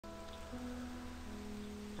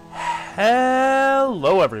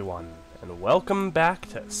Hello everyone, and welcome back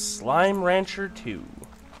to Slime Rancher 2.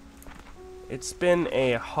 It's been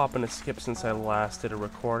a hop and a skip since I last did a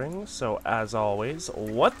recording, so as always,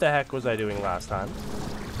 what the heck was I doing last time?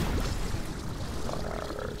 Got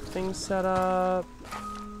our thing set up.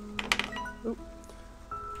 Oop.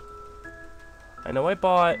 I know I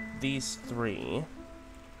bought these three.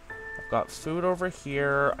 I've got food over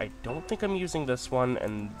here. I don't think I'm using this one,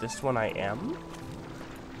 and this one I am.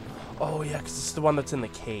 Oh yeah, because it's the one that's in the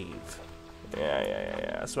cave.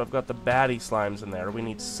 Yeah. So I've got the baddie slimes in there. We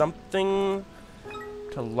need something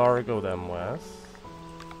to Largo them with.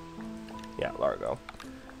 Yeah, Largo.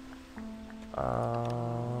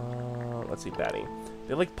 Let's see, baddie.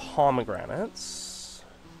 They like pomegranates.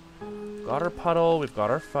 Got our puddle. We've got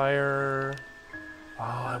our fire. Oh,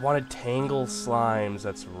 I wanted tangle slimes.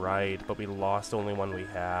 That's right, but we lost only one we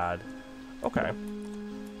had. Okay.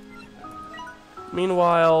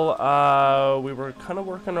 Meanwhile, we were kind of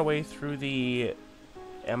working our way through the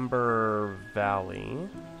Ember Valley.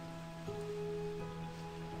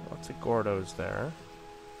 Lots of Gordos there.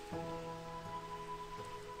 And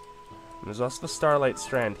there's also the Starlit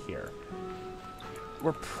Strand here.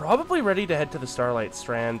 We're probably ready to head to the Starlit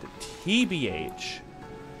Strand, TBH.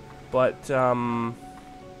 But, I'd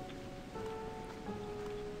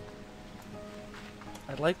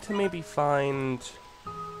like to maybe find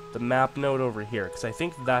the map node over here, because I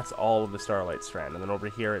think that's all of the Starlit Strand, and then over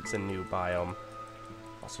here it's a new biome.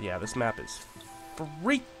 Also, yeah, this map is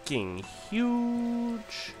freaking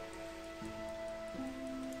huge.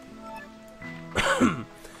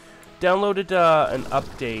 Downloaded an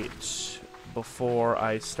update before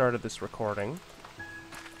I started this recording.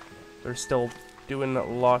 They're still doing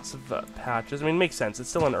lots of patches. I mean, it makes sense. It's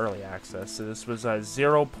still in early access. So this was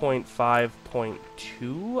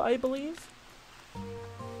 0.5.2, I believe.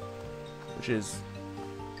 Which is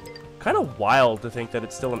kind of wild to think that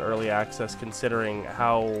it's still in early access considering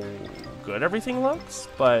how good everything looks.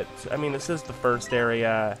 But, I mean, this is the first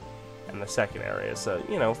area and the second area, so,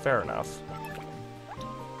 you know, fair enough.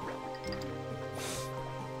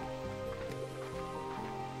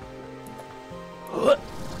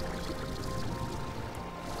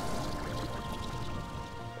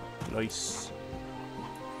 Nice.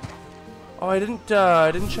 Oh, I didn't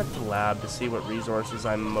check the lab to see what resources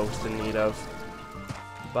I'm most in need of,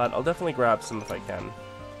 but I'll definitely grab some if I can.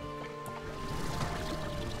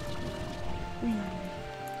 Whee.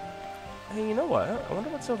 Hey, you know what? I wonder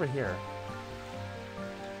what's over here.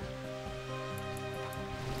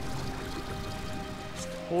 This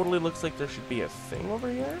totally looks like there should be a thing over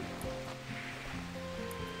here.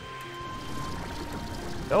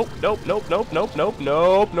 Nope.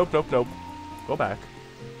 Go back.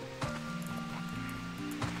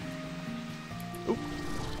 Oop.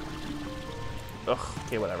 Ugh,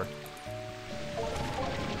 okay, whatever.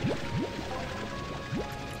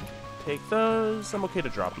 Take those. I'm okay to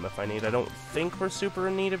drop them if I need. I don't think we're super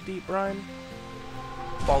in need of deep brine.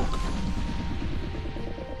 Bonk.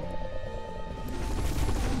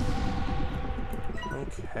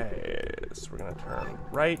 Okay, so we're gonna turn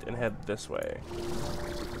right and head this way.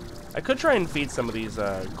 I could try and feed some of these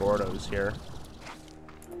Gordos here.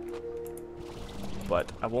 But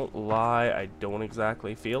I won't lie, I don't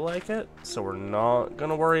exactly feel like it, so we're not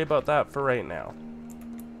gonna worry about that for right now.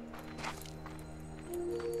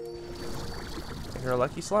 I hear a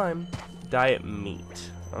lucky slime. Diet meat.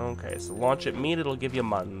 Okay, so launch at meat, it'll give you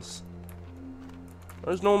muns.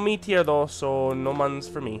 There's no meat here though, so no muns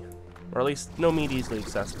for me. Or at least no meat easily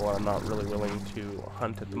accessible, and I'm not really willing to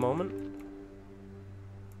hunt at the moment.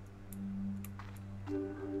 I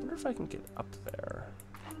wonder if I can get up there.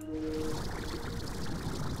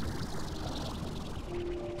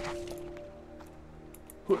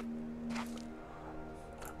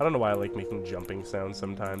 I don't know why I like making jumping sounds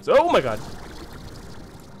sometimes. Oh my god!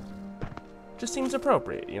 Just seems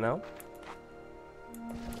appropriate, you know?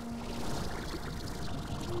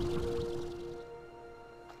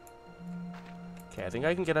 Okay, I think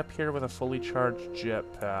I can get up here with a fully charged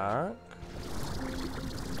jetpack.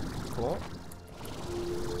 Cool.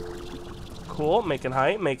 Cool, making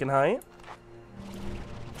height.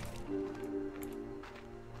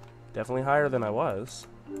 Definitely higher than I was.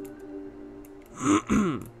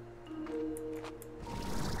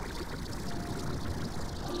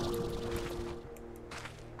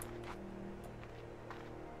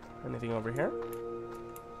 Anything over here?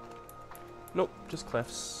 Nope, just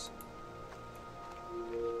cliffs.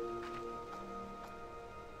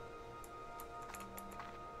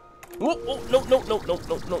 Whoa,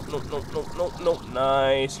 no.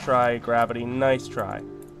 Nice try, gravity. Nice try.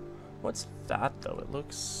 What's that, though? It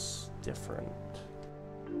looks different.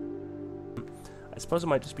 suppose it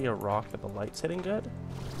might just be a rock that the light's hitting good.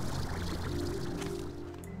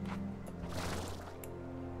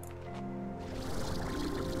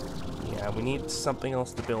 Yeah, we need something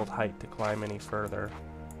else to build height to climb any further.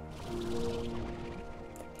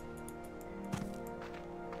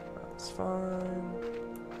 That's fine.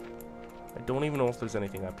 I don't even know if there's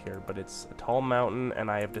anything up here, but it's a tall mountain, and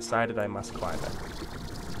I have decided I must climb it.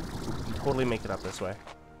 We can totally make it up this way.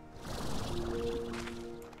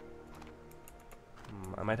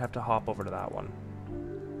 I might have to hop over to that one.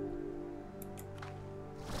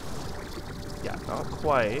 Yeah, not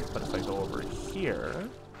quite, but if I go over here,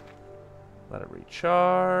 let it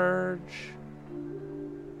recharge.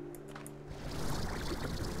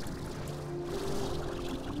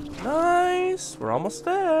 Nice! We're almost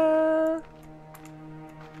there!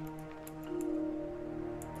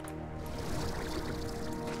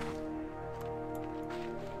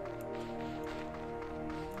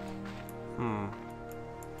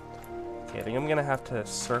 Okay, I think I'm gonna have to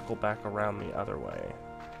circle back around the other way.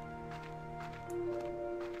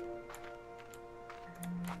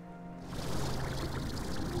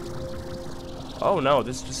 Oh no,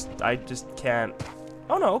 I just can't.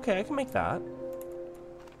 Oh no, okay, I can make that. I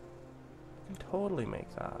can totally make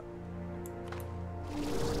that.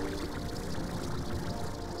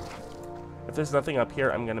 If there's nothing up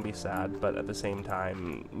here, I'm gonna be sad, but at the same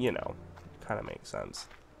time, you know, kind of makes sense.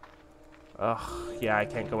 Ugh, yeah, I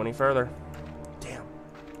can't go any further. Damn.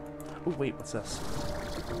 Oh, wait, what's this?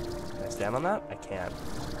 Can I stand on that? I can.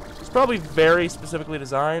 It's probably very specifically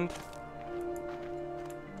designed.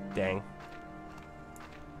 Dang.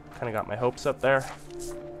 Kind of got my hopes up there.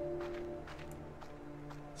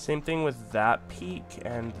 Same thing with that peak,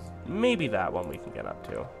 and maybe that one we can get up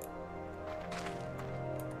to.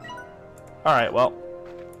 Alright, well.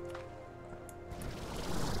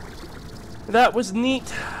 That was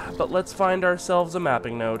neat, but let's find ourselves a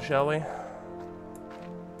mapping node, shall we?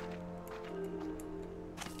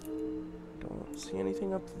 Don't see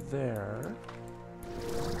anything up there.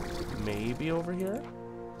 Maybe over here?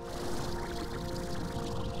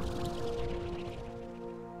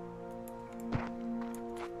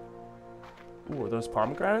 Ooh, are those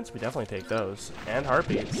pomegranates? We definitely take those. And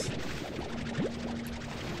heartbeats.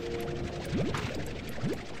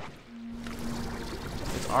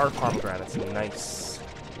 It's our pomegranates. Nice.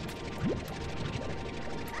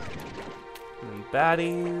 And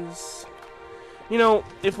baddies. You know,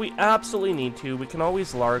 if we absolutely need to, we can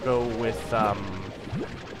always Largo with a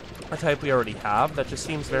type we already have. That just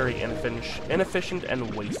seems very inefficient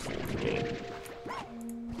and wasteful to me.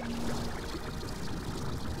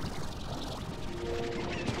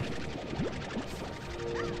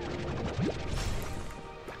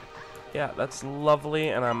 Yeah, that's lovely,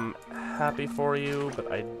 and I'm happy for you,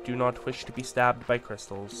 but I do not wish to be stabbed by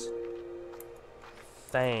crystals.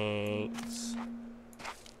 Thanks.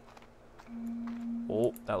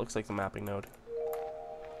 Oh, that looks like the mapping node.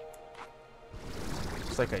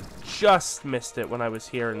 Looks like I just missed it when I was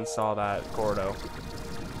here and saw that Gordo.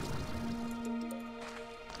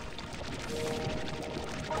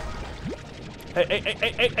 Hey, hey, hey,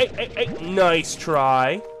 hey, hey, hey, hey, hey! Nice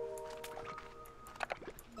try.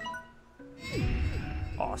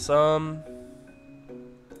 Awesome.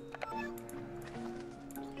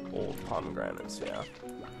 Old pomegranates, yeah.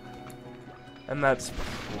 And that's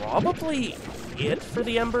probably it for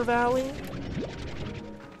the Ember Valley.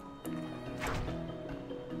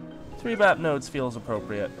 3 map nodes feels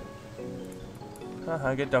appropriate.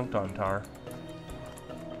 Haha, get dunked on, Tar.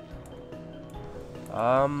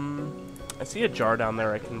 I see a jar down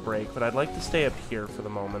there I can break, but I'd like to stay up here for the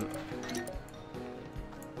moment.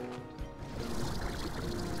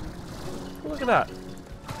 Look at that.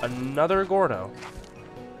 Another Gordo.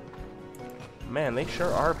 Man, they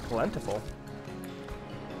sure are plentiful.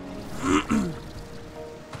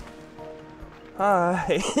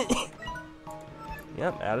 Hi.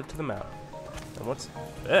 Yep, added to the map. And what's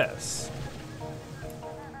this?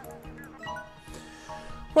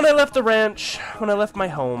 When I left the ranch, when I left my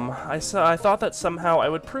home, I thought that somehow I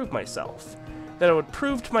would prove myself. That I would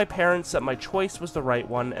prove to my parents that my choice was the right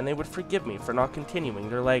one, and they would forgive me for not continuing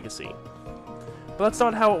their legacy. But that's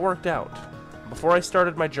not how it worked out. Before I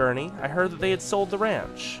started my journey, I heard that they had sold the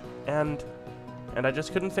ranch, and I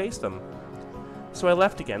just couldn't face them. So I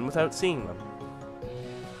left again without seeing them.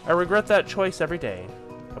 I regret that choice every day.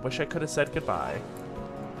 I wish I could have said goodbye.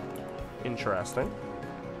 Interesting.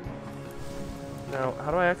 Now,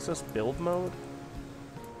 how do I access build mode?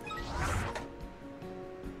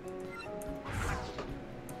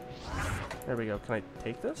 There we go. Can I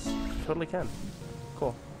take this? Totally can.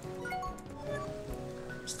 Cool.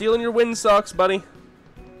 Stealing your wind socks, buddy.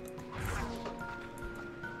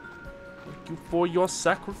 you for your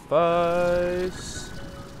sacrifice.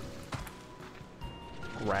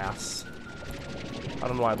 Grass. I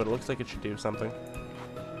don't know why, but it looks like it should do something.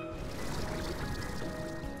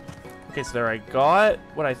 Okay, so there I got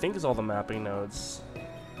what I think is all the mapping nodes.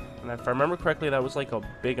 And if I remember correctly, that was like a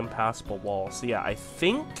big impassable wall. So yeah, I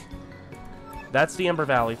think that's the Ember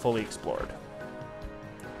Valley fully explored.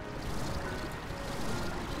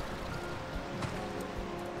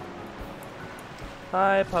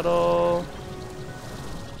 Hi, Puddle.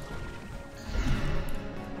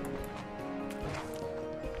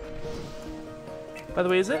 By the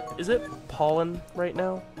way, is it pollen right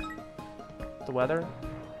now? The weather?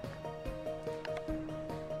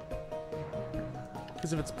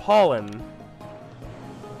 Because if it's pollen,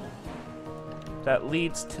 that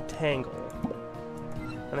leads to tangle.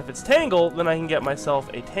 And if it's tangle, then I can get myself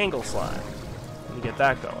a tangle slime and get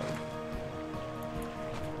that going.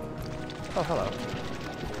 Oh, hello.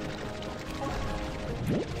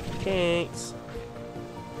 Thanks.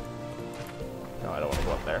 No, I don't want to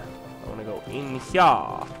go up there. I want to go in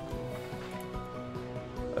here.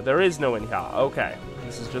 There is no in here. Okay.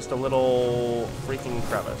 This is just a little freaking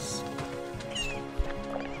crevice.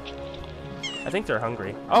 I think they're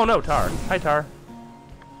hungry. Oh no, Tar. Hi, Tar.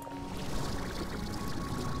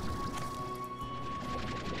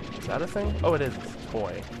 Is that a thing? Oh, it is. It's a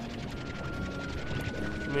toy.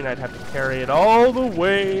 I mean, I'd have to carry it all the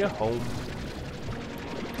way home.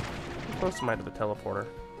 How close am I to the teleporter?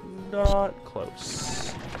 Not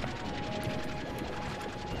close.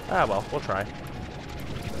 Ah, well, we'll try. You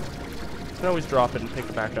can always drop it and pick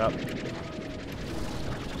it back up.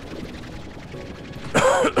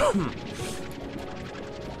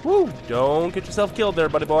 Woo! Don't get yourself killed there,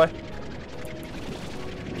 buddy boy.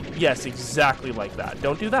 Yes, exactly like that.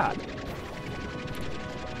 Don't do that.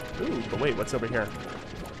 Ooh, but wait, what's over here?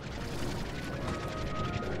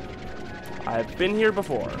 I've been here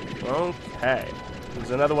before. Okay. There's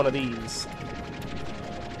another one of these.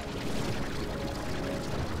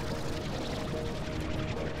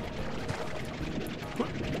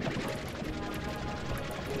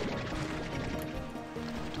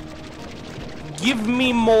 Give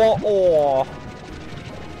me more ore.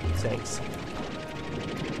 Thanks.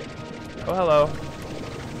 Oh, hello.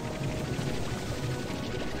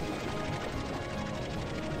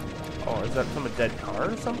 Oh, is that from a dead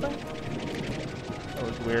car or something? That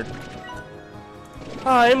was weird.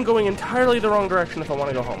 I'm going entirely the wrong direction if I want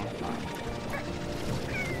to go home.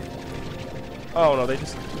 Oh, no, they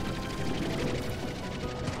just...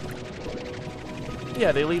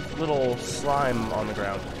 Yeah, they leave little slime on the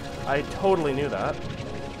ground. I totally knew that.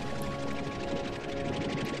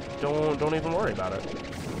 Don't even worry about it.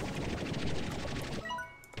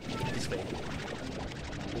 This way.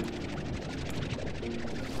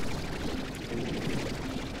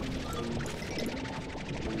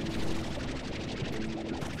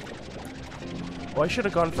 Well, I should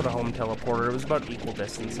have gone for the home teleporter. It was about equal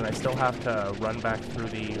distance, and I still have to run back through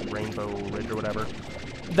the Rainbow Ridge or whatever.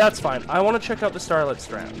 That's fine. I want to check out the Starlit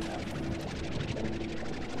Strand.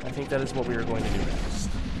 I think that is what we are going to do next,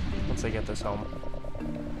 once I get this home.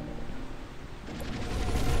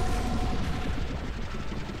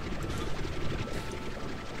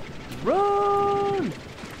 Run!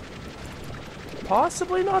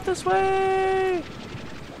 Possibly not this way!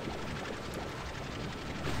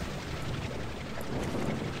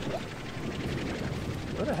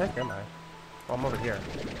 Where the heck am I? Oh, I'm over here.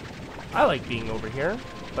 I like being over here,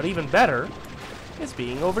 but even better is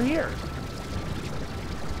being over here.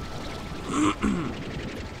 I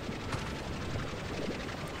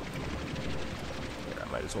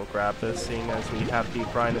might as well grab this, seeing as we have deep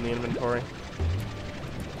brine in the inventory.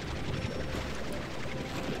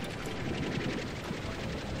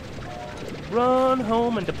 Run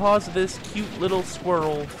home and deposit this cute little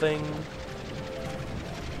squirrel thing.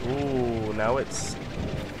 Ooh, now it's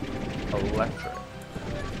electric.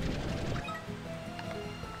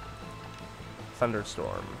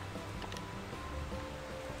 Thunderstorm.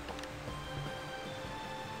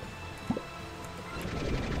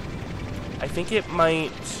 I think it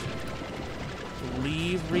might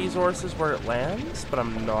leave resources where it lands, but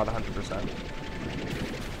I'm not 100%.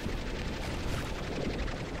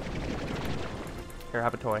 Here,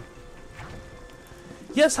 have a toy.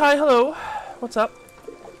 Yes, hi, hello. What's up?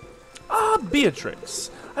 Ah, Beatrix.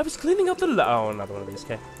 I was cleaning up the oh, another one of these,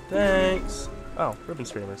 okay. Thanks. Oh, ribbon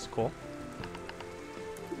streamers, cool.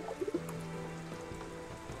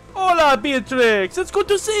 Hola, Beatrix! It's good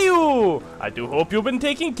to see you! I do hope you've been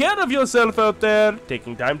taking care of yourself out there,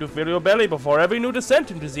 taking time to fill your belly before every new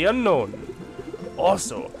descent into the unknown.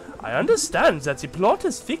 Also, I understand that the plot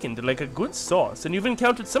has thickened like a good sauce, and you've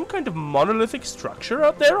encountered some kind of monolithic structure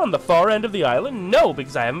out there on the far end of the island? No,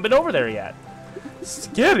 because I haven't been over there yet.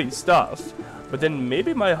 Scary stuff. But then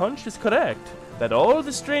maybe my hunch is correct, that all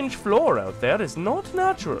the strange flora out there is not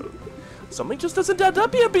natural. Something just doesn't add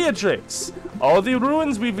up here, Beatrix. All the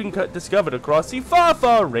ruins we've discovered across the far,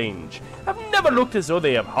 far range have never looked as though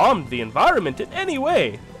they have harmed the environment in any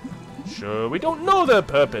way. Sure, we don't know their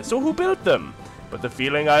purpose or who built them, but the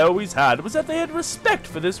feeling I always had was that they had respect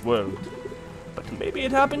for this world. But maybe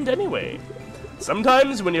it happened anyway.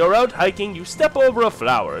 Sometimes when you're out hiking, you step over a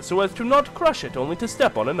flower so as to not crush it only to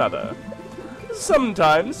step on another.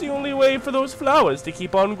 Sometimes the only way for those flowers to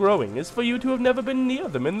keep on growing is for you to have never been near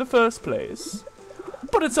them in the first place.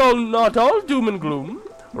 But it's not all doom and gloom.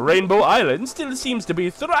 Rainbow Island still seems to be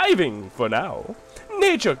thriving for now.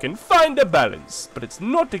 Nature can find a balance, but it's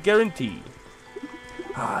not a guarantee.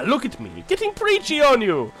 Ah, look at me, getting preachy on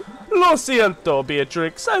you. Lo siento,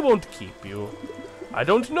 Beatrix, I won't keep you. I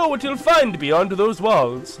don't know what you'll find beyond those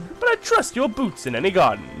walls, but I trust your boots in any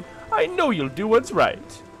garden. I know you'll do what's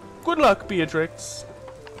right. Good luck, Beatrix.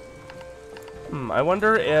 I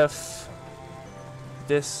wonder if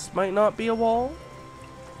this might not be a wall?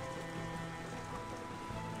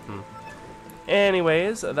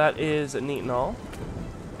 Anyways, that is neat and all.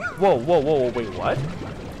 Whoa, whoa, whoa, wait, what?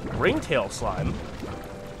 Ringtail slime?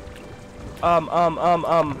 Come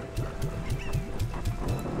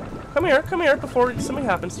here before something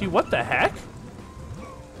happens to you. What the heck?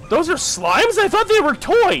 Those are slimes? I thought they were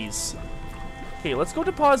toys! Okay, let's go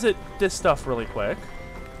deposit this stuff really quick.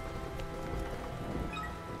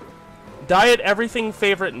 Diet everything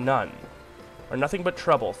favorite none. Are nothing but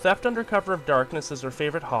trouble. Theft under cover of darkness is their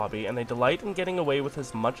favorite hobby, and they delight in getting away with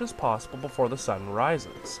as much as possible before the sun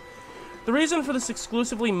rises. The reason for this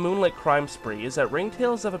exclusively moonlit crime spree is that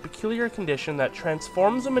ringtails have a peculiar condition that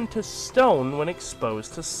transforms them into stone when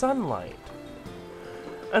exposed to sunlight.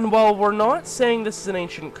 And while we're not saying this is an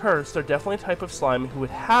ancient curse, they're definitely a type of slime who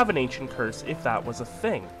would have an ancient curse if that was a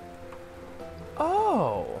thing.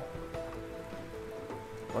 Oh.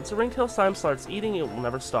 Once a ringtail slime starts eating, it will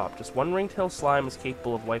never stop. Just one ringtail slime is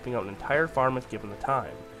capable of wiping out an entire farm if given the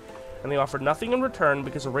time. And they offer nothing in return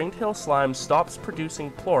because a ringtail slime stops producing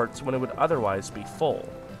plorts when it would otherwise be full.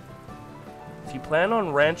 If you plan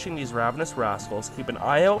on ranching these ravenous rascals, keep an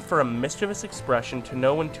eye out for a mischievous expression to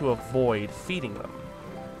know when to avoid feeding them.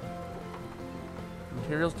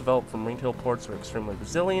 Materials developed from ringtail plorts are extremely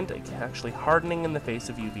resilient, actually hardening in the face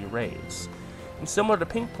of UV rays. And similar to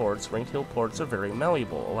pink plorts, ringtail plorts are very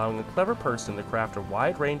malleable, allowing a clever person to craft a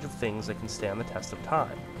wide range of things that can stand the test of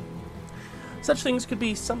time. Such things could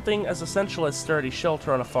be something as essential as sturdy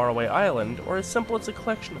shelter on a faraway island, or as simple as a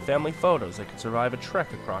collection of family photos that could survive a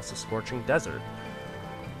trek across a scorching desert.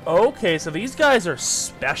 Okay, so these guys are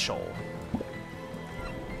special.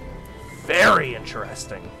 Very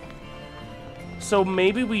interesting. So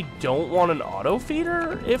maybe we don't want an auto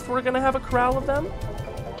feeder if we're gonna have a corral of them?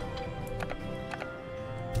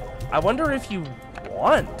 I wonder if you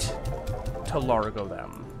want to Largo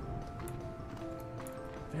them.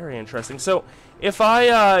 Very interesting. So if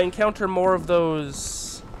I encounter more of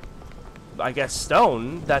those, I guess,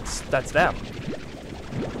 stone, that's them.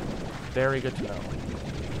 Very good to know.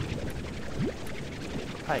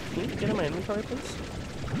 Hi, can you get in my inventory, please?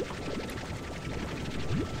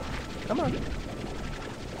 Come on.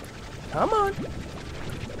 Come on!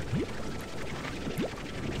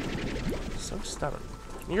 So stubborn.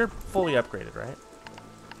 You're fully upgraded, right?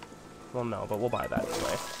 Well, no, but we'll buy that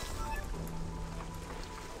anyway.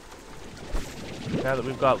 Now that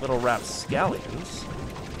we've got little rapscallions.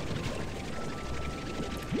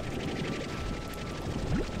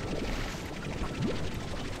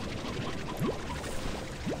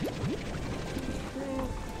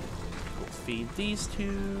 We'll feed these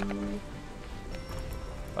two.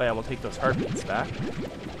 Oh yeah, we'll take those heartbeats back.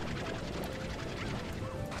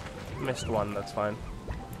 Missed one, that's fine.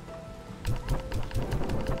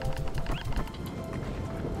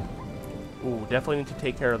 Ooh, definitely need to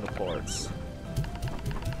take care of the plorts.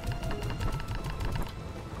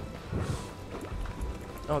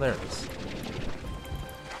 Oh, there it is.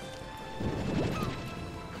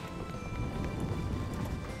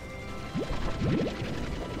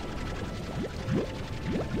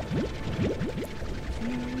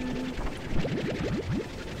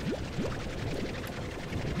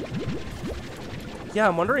 Yeah,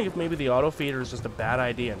 I'm wondering if maybe the auto feeder is just a bad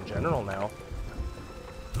idea in general now.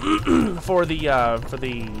 for the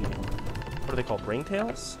what are they called?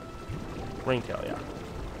 Ringtails? Ringtail, yeah.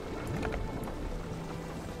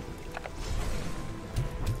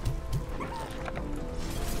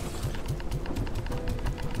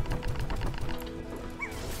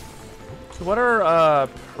 What are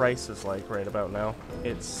prices like right about now?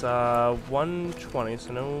 It's 120,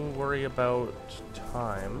 so no worry about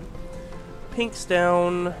time. Pink's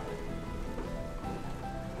down.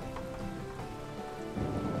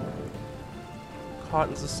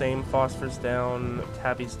 Cotton's the same. Phosphor's down.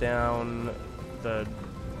 Tabby's down. The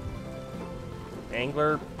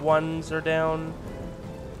angler ones are down.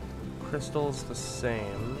 Crystal's the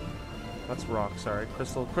same. That's rock, sorry.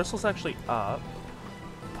 Crystal's actually up.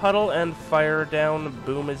 Puddle and fire down.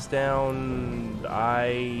 Boom is down.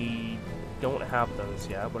 I don't have those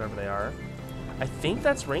yet, whatever they are. I think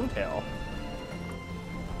that's ringtail.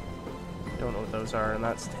 Don't know what those are, and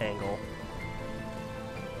that's tangle.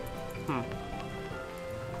 And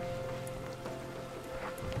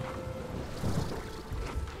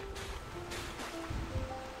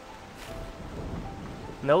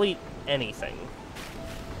they'll eat anything.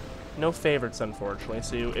 No favorites, unfortunately.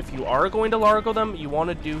 So if you are going to Largo them, you want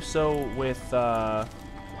to do so with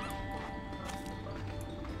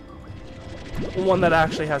one that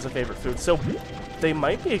actually has a favorite food. So they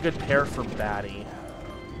might be a good pair for Batty.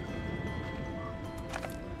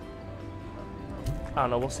 I don't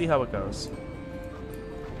know. We'll see how it goes.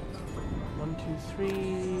 1, 2,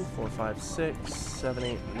 3, 4, 5, 6, 7,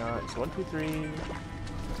 8, 9. So 1, 2, 3,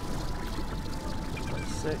 5,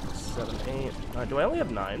 6, 7, 8. Do I only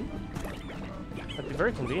have 9? That'd be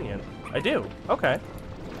very convenient. I do. Okay.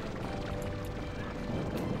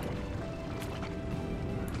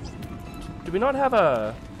 Do we not have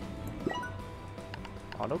a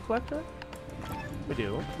auto collector? We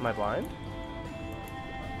do. Am I blind?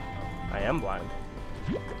 I am blind.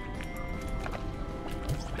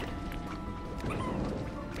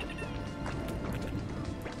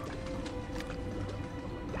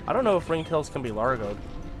 I don't know if ringtails can be Largoed.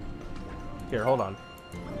 Here, hold on.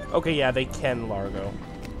 Okay, yeah, they can Largo.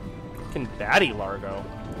 Can Batty Largo?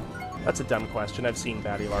 That's a dumb question. I've seen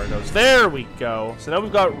Batty Largos. There we go. So now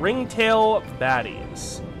we've got ringtail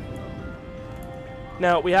Batties.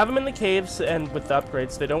 Now, we have them in the caves, and with the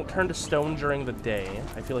upgrades, they don't turn to stone during the day.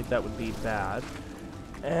 I feel like that would be bad.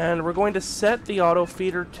 And we're going to set the auto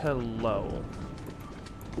feeder to low.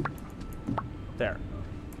 There.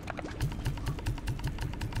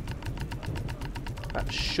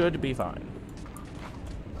 That should be fine.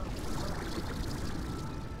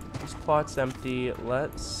 This plot's empty.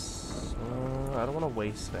 Let's... I don't want to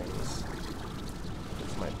waste things.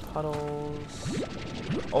 There's my puddles.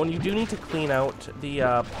 Oh, and you do need to clean out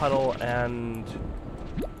the puddle and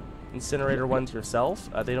incinerator ones yourself.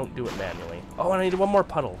 They don't do it manually. Oh, and I need one more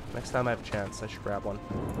puddle. Next time I have a chance, I should grab one.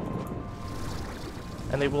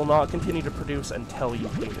 And they will not continue to produce until you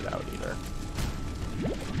clean it out either.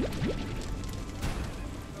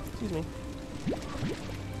 Excuse me.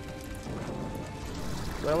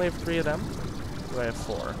 Do I only have 3 of them? Or do I have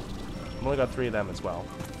 4? I've only got 3 of them as well.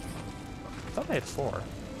 I thought I had 4.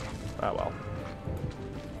 Ah, well.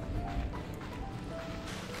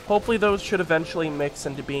 Hopefully those should eventually mix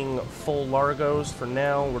into being full Largos. For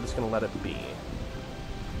now, we're just going to let it be.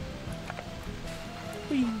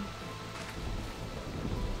 Whee!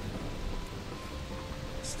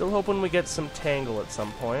 Still hoping we get some Tangle at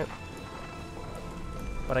some point.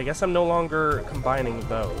 But I guess I'm no longer combining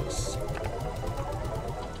those.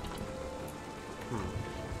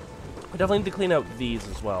 We definitely need to clean out these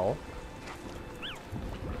as well.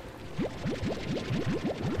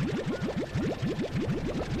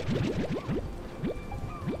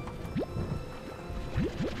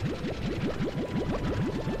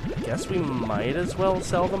 Guess we might as well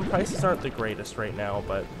sell them. Prices aren't the greatest right now,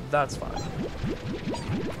 but that's fine.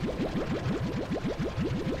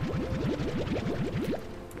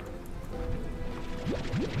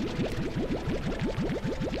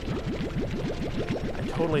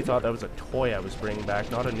 I totally thought that was a toy I was bringing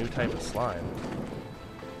back, not a new type of slime.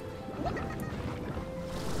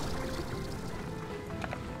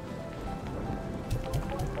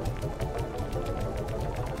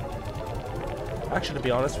 Actually, to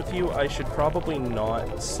be honest with you, I should probably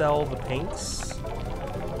not sell the pinks.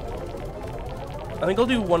 I think I'll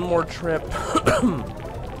do one more trip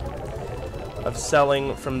of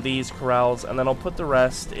selling from these corrals, and then I'll put the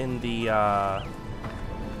rest in the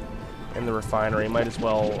refinery. Might as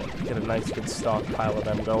well get a nice good stockpile of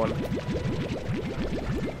them going,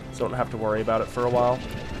 so I don't have to worry about it for a while.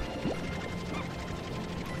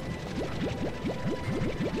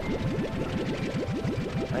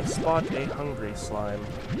 I spot a hungry slime.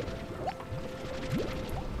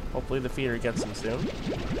 Hopefully the feeder gets him soon.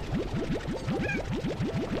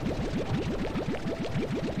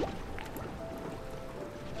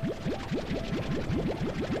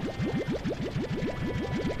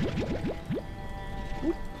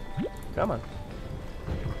 Come on.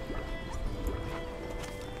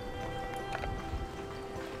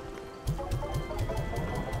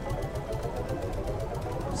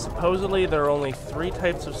 Supposedly, there are only 3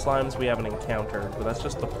 types of slimes we haven't encountered, but that's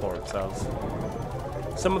just the reports of.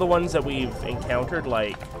 Some of the ones that we've encountered,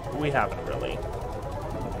 like, we haven't really.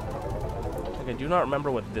 Like, I do not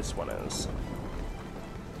remember what this one is.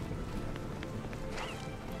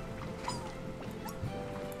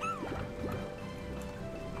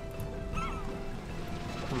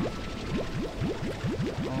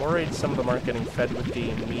 I'm worried some of them aren't getting fed with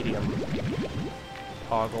the medium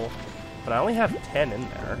toggle. But I only have 10 in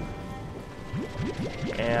there.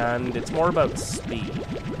 And it's more about speed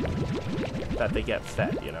that they get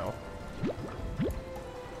fed, you know.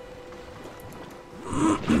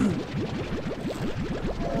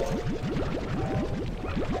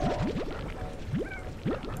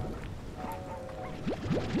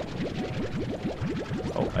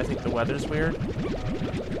 Oh, I think the weather's weird.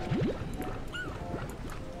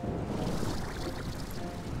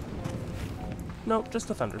 Nope, just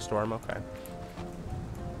a thunderstorm, okay.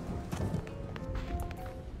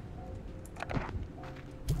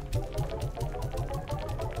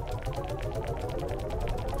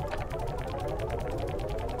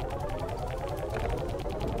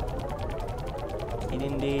 Get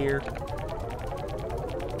in there.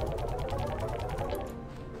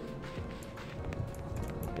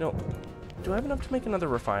 You know, do I have enough to make another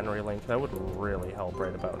refinery link? That would really help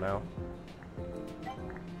right about now.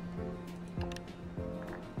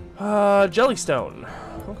 Jellystone.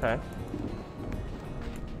 Okay.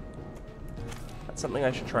 That's something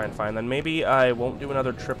I should try and find. Then maybe I won't do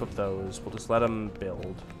another trip of those. We'll just let them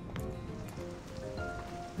build.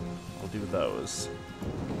 We'll do those.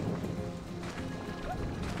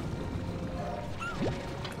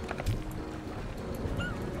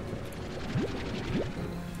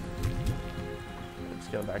 Let's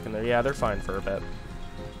get them back in there. Yeah, they're fine for a bit.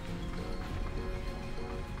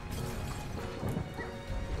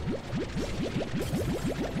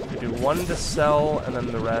 Do 1 to sell, and then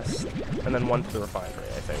the rest, and then 1 to the refinery,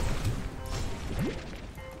 I think.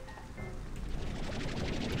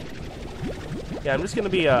 Yeah, I'm just going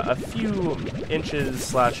to be a few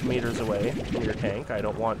inches / meters away from your tank. I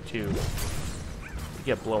don't want to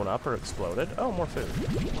get blown up or exploded. Oh, more food.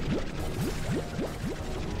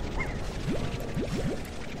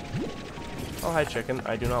 Oh, hi, chicken.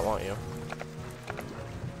 I do not want you.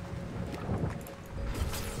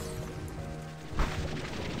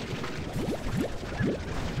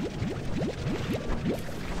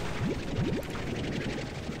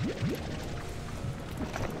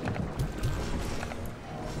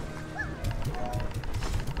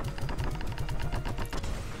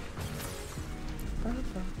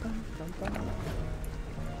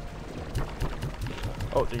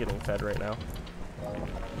 Oh, they're getting fed right now.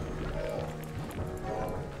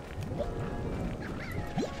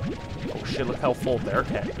 Oh shit, look how full their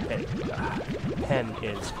pen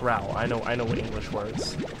is. Growl. I know English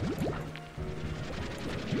words.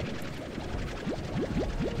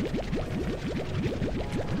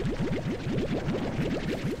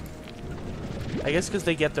 I guess because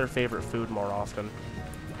they get their favorite food more often.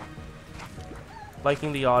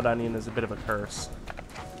 Liking the odd onion is a bit of a curse.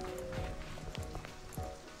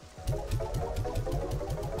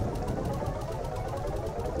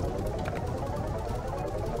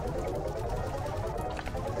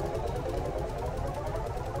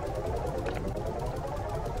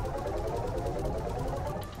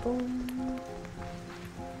 Boom.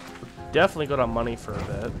 Definitely good on money for a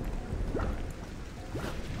bit.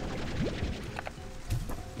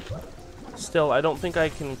 Still, I don't think I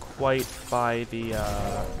can quite buy the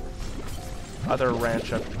other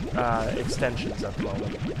ranch extensions at the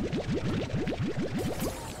moment.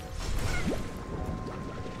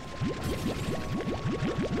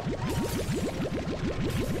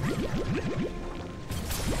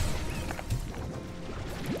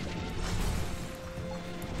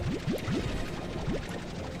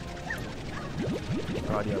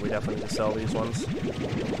 God, yeah, we definitely need to sell these ones.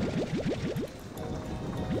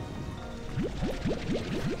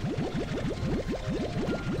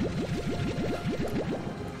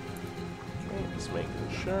 Just making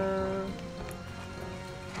sure.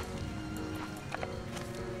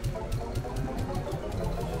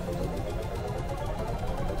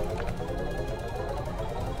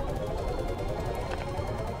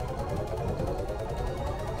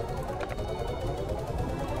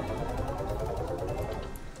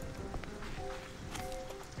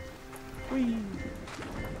 Whee!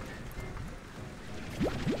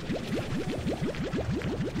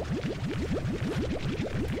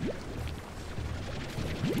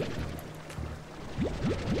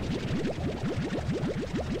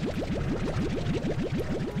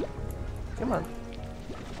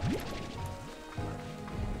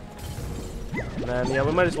 And yeah,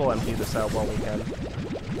 we might as well empty this out while we can.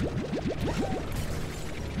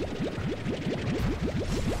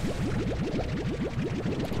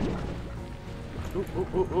 Ooh, ooh,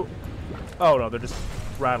 ooh, ooh. Oh no, they're just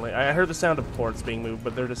rattling. I heard the sound of ports being moved,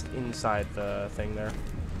 but they're just inside the thing there.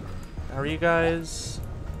 How are you guys?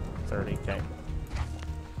 30, okay.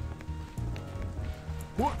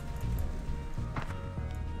 What?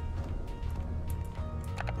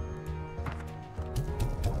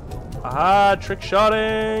 Aha, trick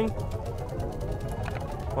shotting!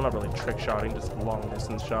 Well, not really trick shotting, just long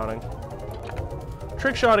distance shotting.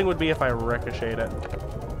 Trick shotting would be if I ricocheted it.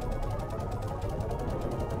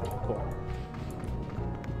 Cool.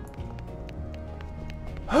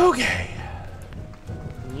 Okay.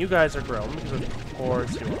 You guys are grown, because of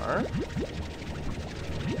course you are.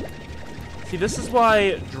 See, this is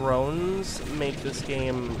why drones make this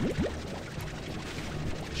game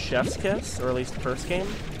chef's kiss, or at least the first game.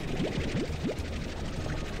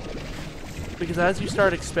 Because as you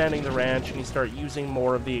start expanding the ranch and you start using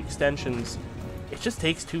more of the extensions, it just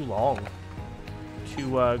takes too long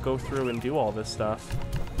to go through and do all this stuff.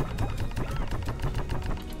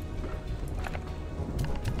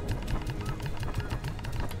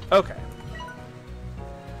 Okay.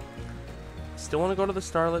 Still want to go to the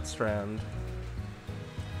Starlit Strand.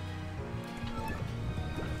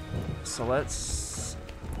 So let's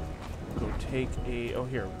go take a... Oh,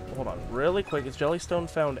 here. Hold on. Really quick. Is Jellystone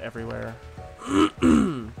found everywhere?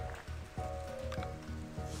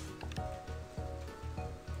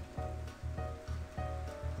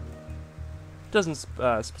 Doesn't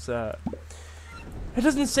it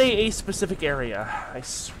doesn't say a specific area. I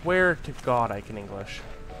swear to God I can English.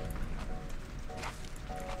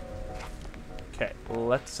 Okay,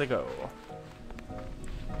 let's go.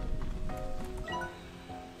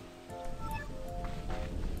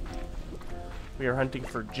 We are hunting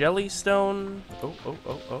for Jellystone. Oh, oh,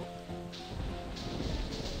 oh, oh.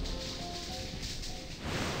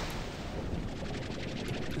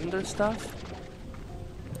 Isn't there stuff?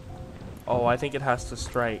 Oh, I think it has to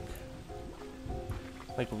strike.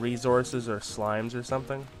 Like resources or slimes or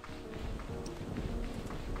something.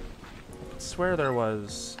 I swear there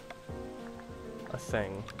was a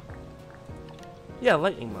thing. Yeah,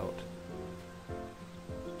 lightning mode.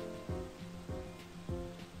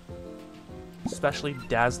 Especially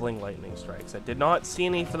dazzling lightning strikes. I did not see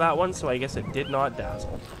any for that one, so I guess it did not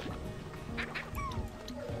dazzle.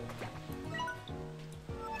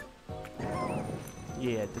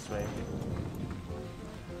 Yeah, this way.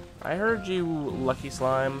 I heard you, lucky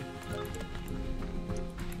slime.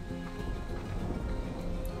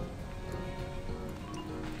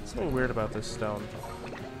 Something weird about this stone.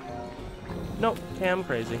 Nope, Cam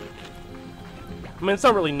crazy. I mean, it's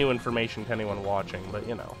not really new information to anyone watching, but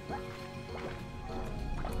you know.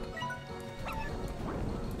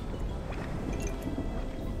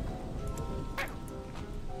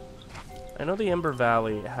 I know the Ember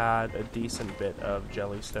Valley had a decent bit of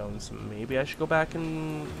Jellystone, so maybe I should go back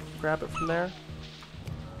and grab it from there.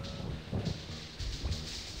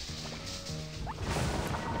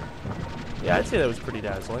 Yeah, I'd say that was pretty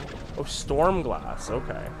dazzling. Oh, Storm Glass,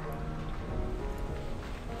 okay.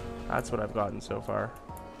 That's what I've gotten so far.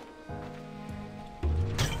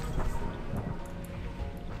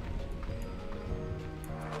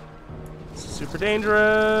 This is super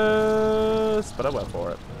dangerous, but I went for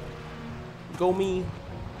it. Go me.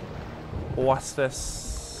 What's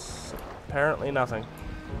this? Apparently nothing.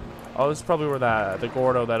 Oh, this is probably where the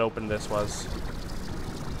Gordo that opened this was.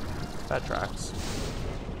 That tracks.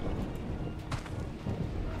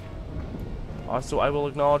 Also, I will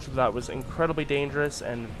acknowledge that was incredibly dangerous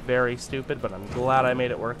and very stupid, but I'm glad I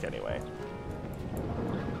made it work anyway.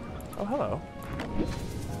 Oh, hello.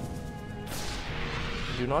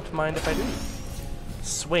 Do not mind if I do.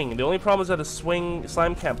 Swing. The only problem is that a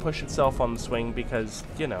slime can't push itself on the swing because,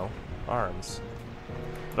 you know, arms.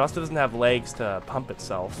 It also doesn't have legs to pump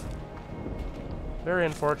itself. Very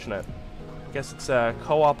unfortunate. I guess it's a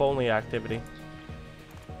co-op only activity.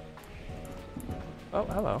 Oh,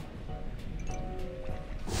 hello.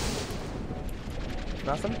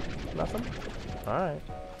 Nothing? Nothing? Alright.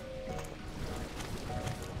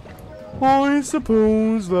 I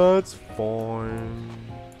suppose that's fine.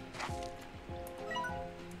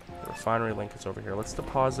 Refinery link is over here. Let's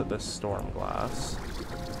deposit this storm glass.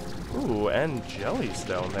 Ooh, and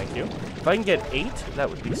Jellystone, thank you. If I can get 8, that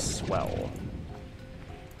would be swell.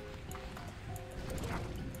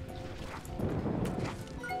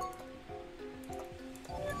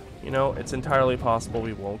 You know, it's entirely possible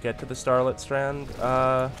we won't get to the Starlit Strand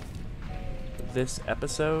this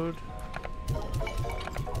episode.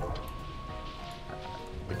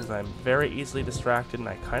 Because because I'm very easily distracted, and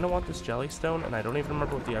I kind of want this jellystone, and I don't even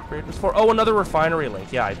remember what the upgrade was for. Oh, another refinery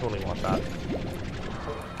link. Yeah, I totally want that.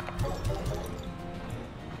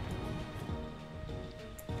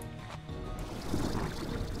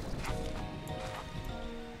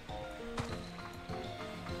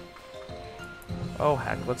 Oh,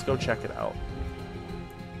 heck, let's go check it out.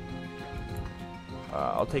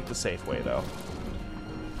 I'll take the safe way, though.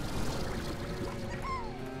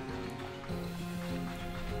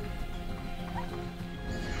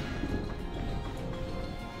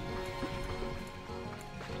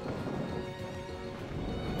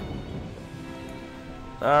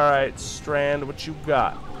 Alright, Strand, what you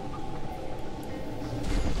got?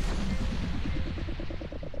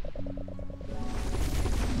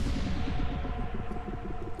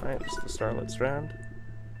 Alright, this is the Starlit Strand.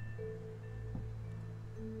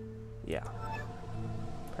 Yeah.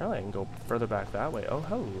 Apparently I can go further back that way. Oh,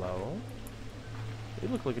 hello. You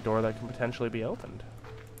look like a door that can potentially be opened.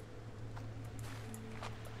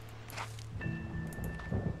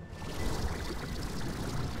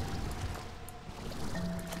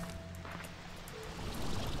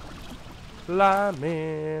 Climb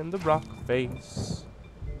in the rock face.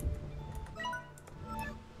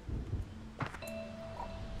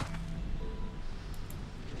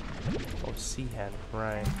 Oh, sea hen,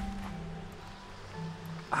 right.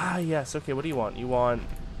 Ah, yes, okay, what do you want? You want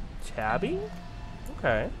tabby?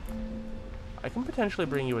 Okay. I can potentially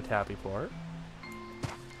bring you a tabby port.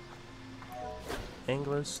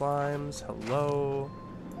 Angler slimes, hello.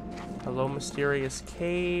 Hello, mysterious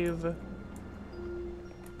cave.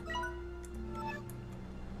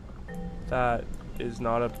 That is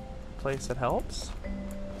not a place that helps.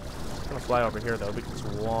 I'm gonna fly over here though, because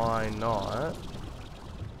why not?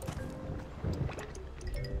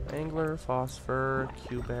 Angler, phosphor,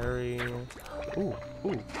 Q-berry. Ooh,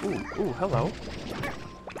 ooh, ooh, ooh, hello.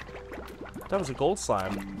 That was a gold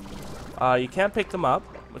slime. You can't pick them up,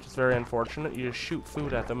 which is very unfortunate. You just shoot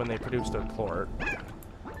food at them and they produce their plort.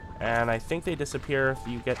 And I think they disappear if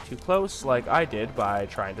you get too close, like I did by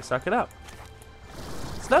trying to suck it up.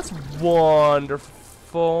 So that's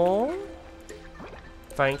wonderful.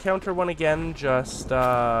 If I encounter one again, just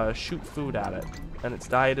shoot food at it. And its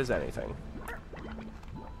diet is anything.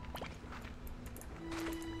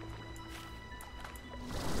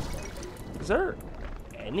 Is there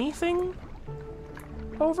anything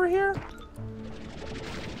over here?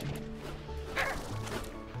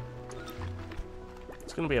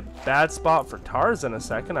 It's gonna be a bad spot for Tars in a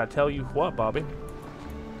second, I tell you what, Bobby.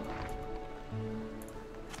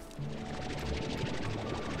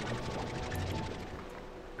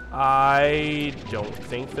 I don't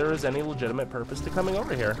think there is any legitimate purpose to coming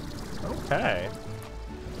over here. Okay.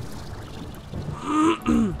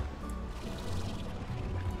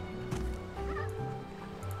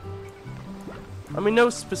 I mean, no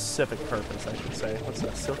specific purpose, I should say. What's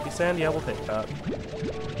that? Silky sand? Yeah, we'll take that.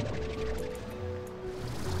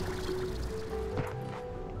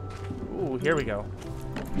 Ooh, here we go.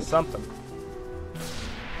 Something.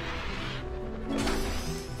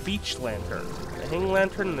 Beach lantern. A hanging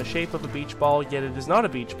lantern in the shape of a beach ball, yet it is not a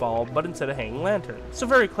beach ball, but instead a hanging lantern. So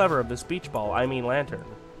very clever of this beach ball, I mean lantern.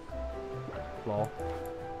 Lol.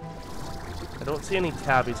 I don't see any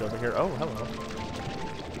tabbies over here. Oh, hello.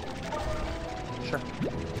 Sure. I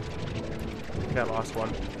think I lost one.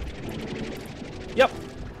 Yep.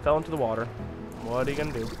 Fell into the water. What are you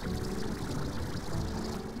gonna do?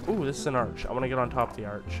 Ooh, this is an arch. I want to get on top of the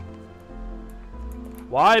arch.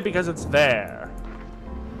 Why? Because it's there.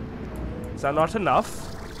 Is that not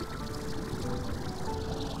enough?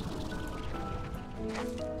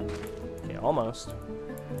 Okay, almost.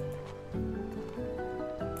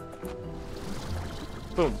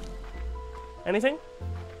 Boom. Anything?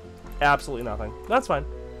 Absolutely nothing. That's fine.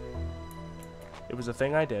 It was a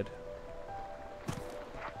thing I did.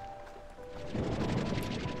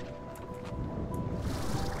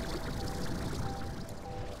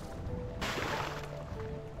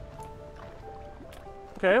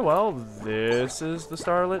 Okay, well, this is the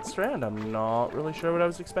Starlit Strand. I'm not really sure what I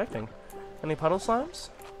was expecting. Any puddle slimes?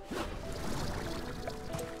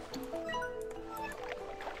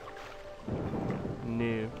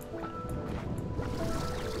 No.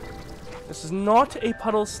 This is not a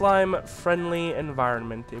puddle slime friendly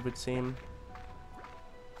environment, it would seem.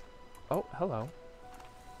 Oh, hello.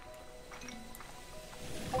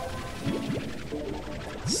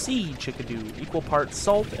 Sea chickadee, equal parts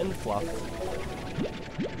salt and fluff.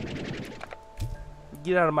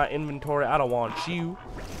 Get out of my inventory, I don't want you.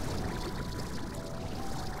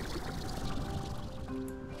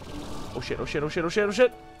 Oh shit, oh shit, oh shit, oh shit, oh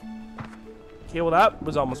shit. Okay, well that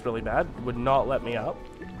was almost really bad. Would not let me up.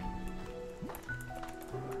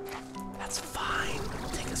 That's fine.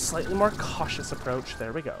 We'll take a slightly more cautious approach.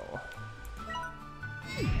 There we go.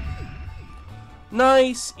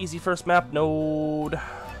 Nice! Easy first map node. I'd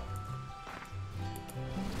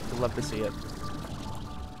love to see it.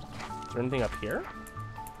 Is there anything up here?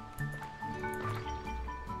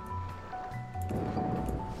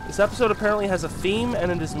 This episode apparently has a theme,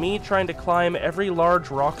 and it is me trying to climb every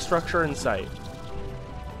large rock structure in sight.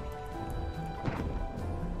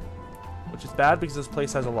 Which is bad because this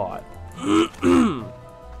place has a lot.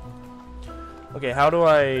 Okay, how do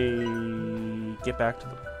I get back to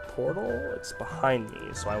the portal? It's behind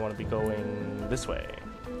me, so I want to be going this way.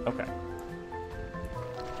 Okay.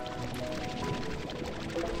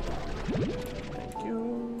 Thank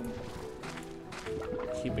you.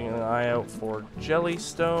 Keeping an eye out for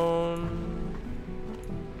jellystone.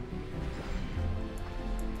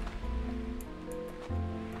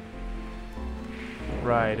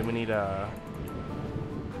 Right, and we need a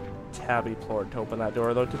tabby plort to open that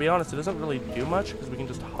door, though to be honest it doesn't really do much because we can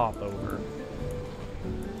just hop over.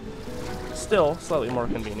 Still, slightly more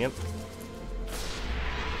convenient.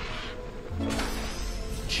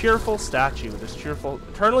 Cheerful statue. This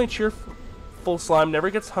eternally cheerful slime never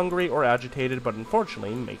gets hungry or agitated, but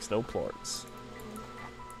unfortunately makes no plorts.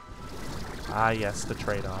 Ah yes, the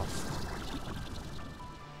trade-off.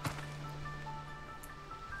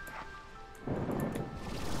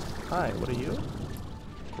 Hi, what are you?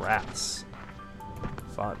 Grass.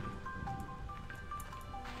 Fun.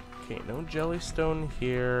 Okay, no jellystone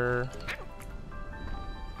here.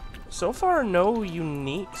 So far, no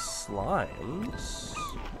unique slimes.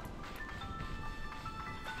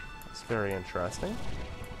 That's very interesting.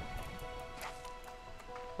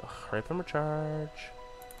 Ugh, hurry up and recharge.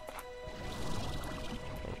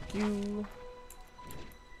 Thank you.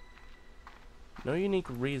 No unique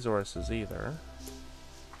resources either.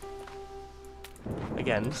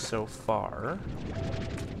 Again, so far.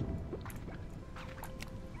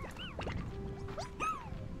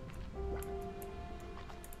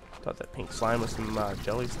 Thought that pink slime was some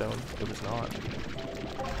jellystone. It was not.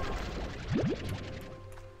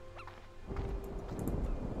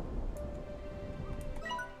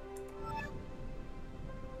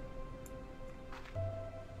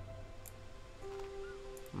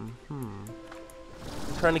 I'm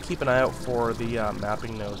trying to keep an eye out for the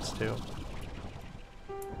mapping nodes too.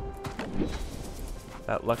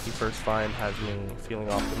 That lucky first find has me feeling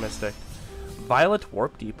optimistic. Violet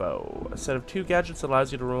Warp Depot. A set of 2 gadgets that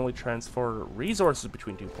allows you to remotely transfer resources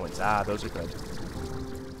between 2 points. Ah, those are good.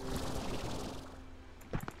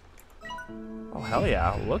 Oh, hell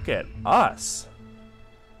yeah. Look at us.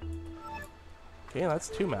 Okay, that's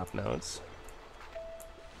 2 map nodes.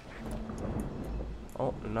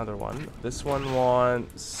 Oh, another one. This one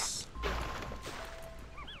wants...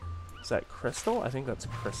 Is that crystal? I think that's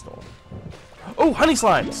crystal. Oh, honey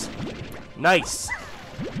slimes! Nice!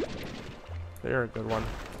 They're a good one.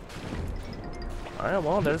 Alright,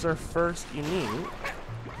 well, there's our first unique.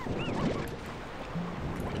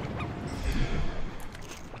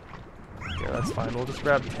 Yeah, that's fine. We'll just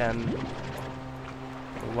grab 10.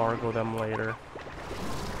 We'll largo them later.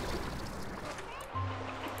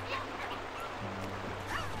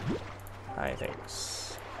 Hi,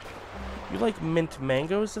 thanks. You like mint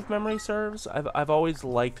mangoes, if memory serves? I've always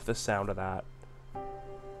liked the sound of that.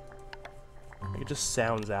 It just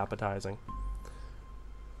sounds appetizing.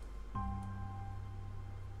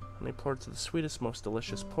 Honey plorts are the sweetest, most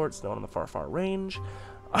delicious plorts known on the far, far range.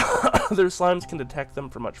 Their slimes can detect them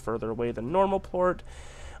from much further away than normal plort,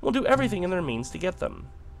 and will do everything in their means to get them.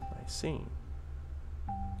 I see.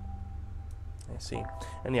 I see.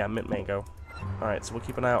 And yeah, mint mango. Alright, so we'll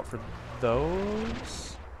keep an eye out for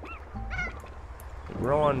those. They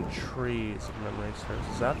grow on trees, if memory serves.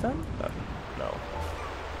 Is that them? No.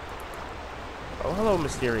 Oh, hello,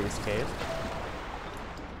 mysterious cave.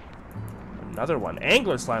 Another one.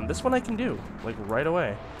 Angler slime. This one I can do. Like, right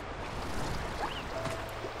away.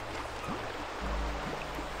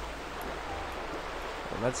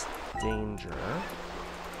 And that's danger.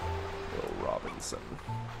 Will Robinson.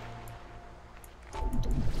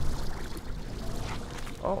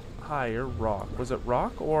 Oh, hi, you're rock. Was it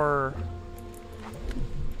rock or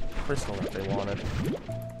crystal that they wanted?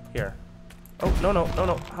 Here. Oh,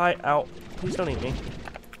 no. Hi, ow. Please don't eat me.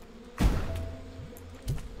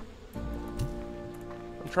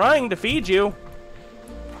 I'm trying to feed you.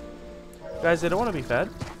 Guys, they don't want to be fed.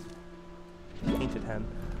 Painted hen.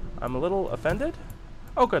 I'm a little offended.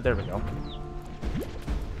 Oh, good. There we go.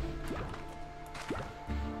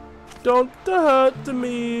 Don't hurt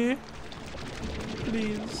me.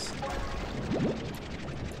 Please.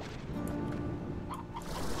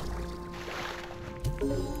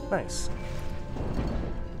 Nice.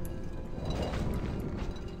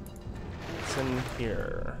 What's in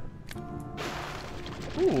here?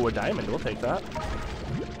 Ooh, a diamond. We'll take that.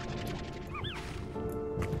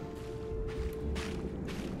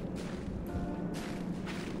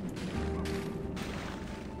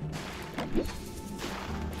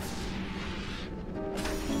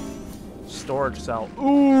 Storage cell.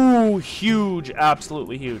 Ooh, huge.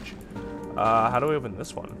 Absolutely huge. How do we open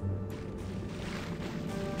this one?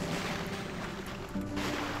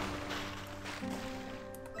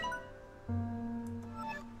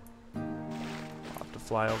 I'll have to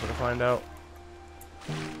fly over to find out.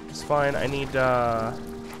 It's fine. I need an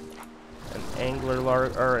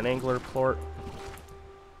angler plort.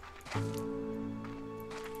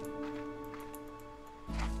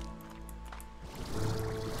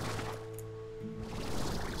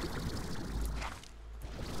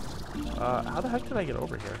 How the heck did I get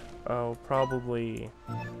over here? Oh, probably...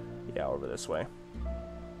 yeah, over this way.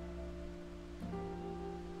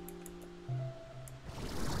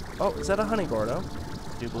 Oh, is that a honey gordo?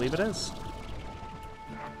 I do believe it is.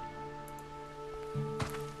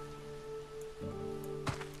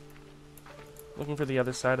 Looking for the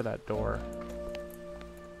other side of that door.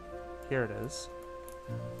 Here it is.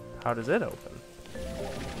 How does it open?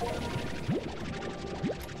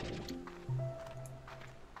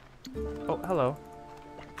 Oh, hello.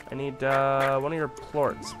 I need one of your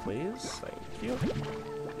plorts, please. Thank you.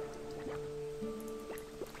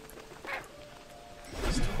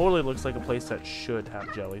 This totally looks like a place that should have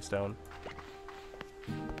jellystone.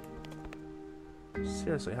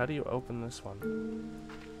 Seriously, how do you open this one?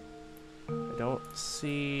 I don't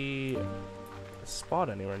see a spot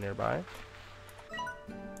anywhere nearby.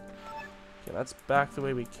 Okay, that's back the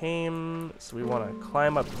way we came, so we want to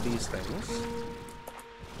climb up these things.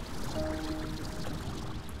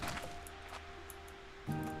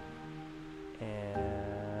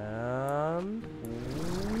 And...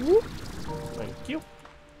 whoop. Thank you.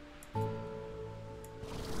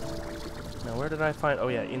 Now, where did I find... oh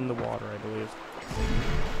yeah, in the water, I believe.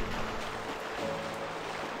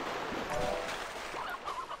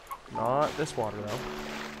 Not this water, though.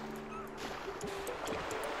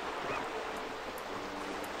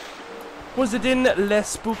 Was it in Les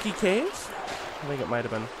Spooky Cave? I think it might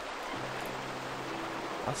have been.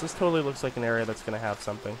 Oh, this totally looks like an area that's going to have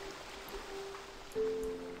something.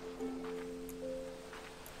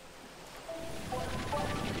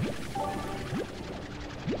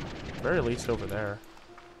 At the very least over there.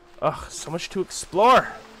 Ugh, so much to explore!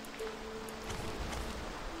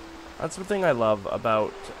 That's the thing I love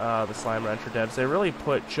about the Slime Rancher devs. They really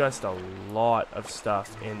put just a lot of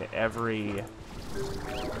stuff in every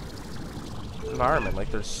environment. Like,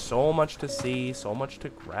 there's so much to see, so much to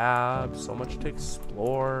grab, so much to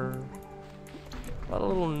explore. A lot of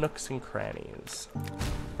little nooks and crannies.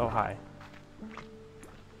 Oh, hi.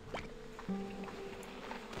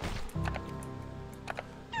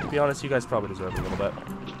 To be honest, you guys probably deserve a little bit.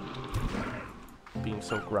 Being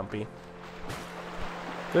so grumpy.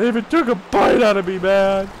 They even took a bite out of me,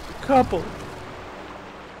 man! A couple!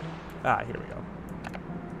 Ah, here we go.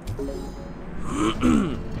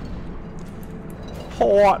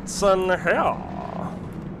 What's in here?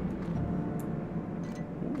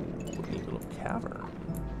 Ooh, neat little cavern.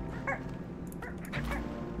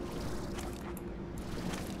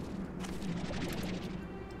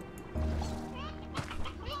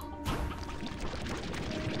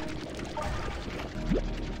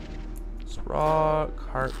 It's rock,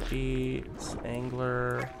 heartbeats,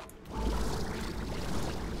 angler.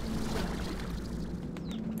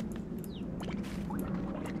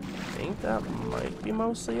 I think that might be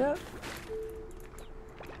mostly it.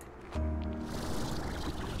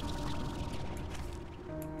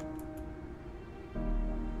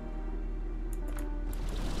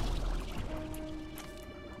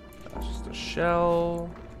 That's just a shell.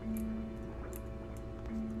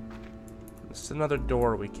 This is another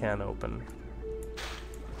door we can open.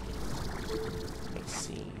 I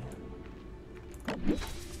see.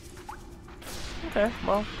 Okay,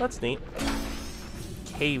 well, that's neat.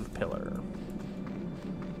 Cave pillar.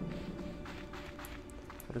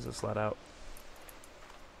 What does this let out?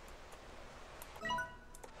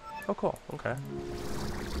 Oh, cool. Okay.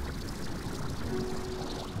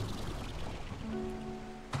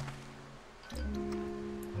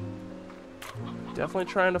 Definitely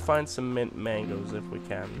trying to find some mint mangoes if we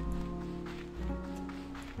can.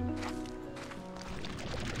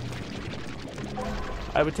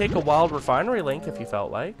 I would take a wild refinery link if you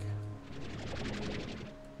felt like.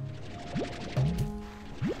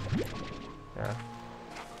 Yeah.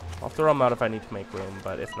 I'll throw them out if I need to make room,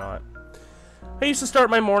 but if not, I used to start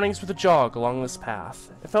my mornings with a jog along this path.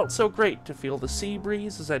 It felt so great to feel the sea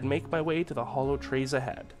breeze as I'd make my way to the hollow trees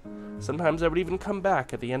ahead. Sometimes I would even come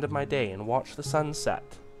back at the end of my day and watch the sun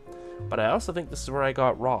set. But I also think this is where I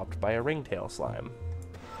got robbed by a ringtail slime.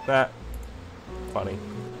 That funny.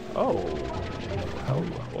 Oh.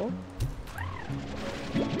 Hello.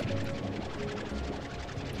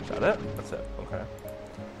 Is that it? That's it. Okay.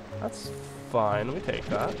 That's fine. We take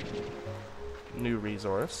that. New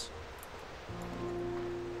resource.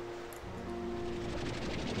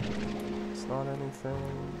 It's not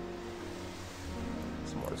anything.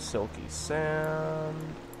 Some more silky sand.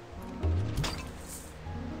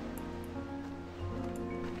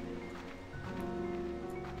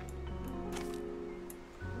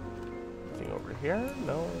 Anything over here?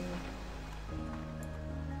 No.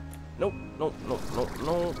 Nope, nope, nope, nope,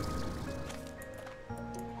 nope.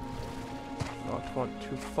 Not want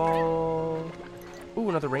to fall. Ooh,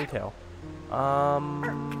 another ringtail.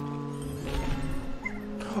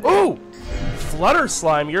 Oh! Flutter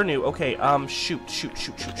slime, you're new. Okay, shoot.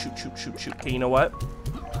 Okay, you know what?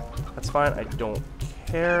 That's fine, I don't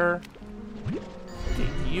care. Take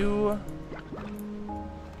you.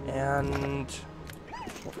 And...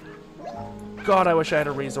 God, I wish I had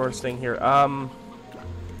a resource thing here.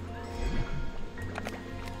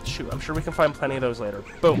 Shoot, I'm sure we can find plenty of those later.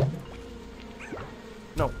 Boom.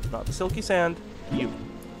 No, not the silky sand. You.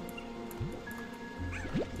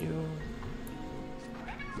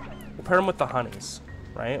 We'll pair them with the honeys,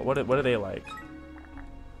 right? What are they like?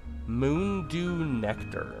 Moondew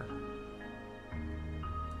nectar.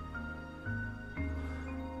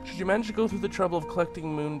 Should you manage to go through the trouble of collecting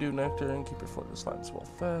moondew nectar and keep your flutter slimes well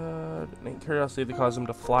fed, innate curiosity that causes them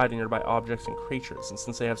to fly to nearby objects and creatures, and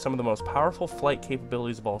since they have some of the most powerful flight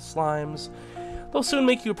capabilities of all slimes, they'll soon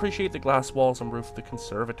make you appreciate the glass walls and roof of the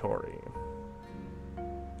conservatory.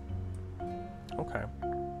 Okay.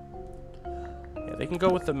 Yeah, they can go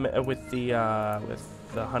with the honey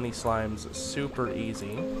slimes super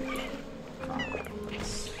easy.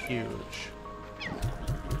 It's huge.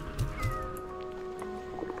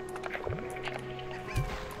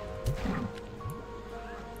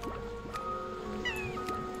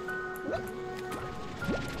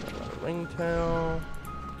 Ringtail.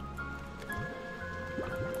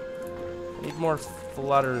 Need more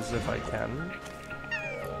flutters if I can.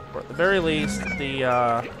 Or at the very least, the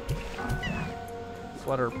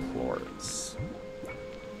flutter plorts.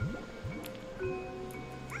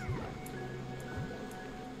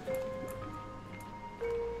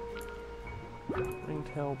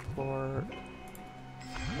 Ringtail plort.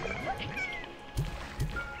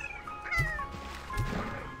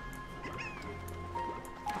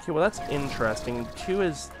 Okay, well that's interesting. 2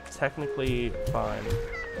 is technically fine.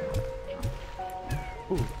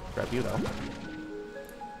 Ooh, grab you though.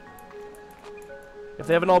 If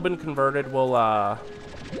they haven't all been converted, we'll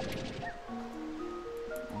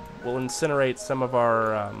incinerate some of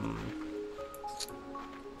our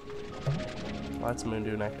well, that's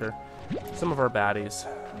moondew nectar. Some of our baddies.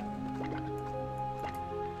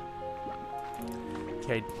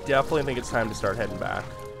 Okay, definitely think it's time to start heading back.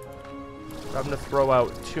 I'm having to throw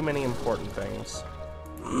out too many important things.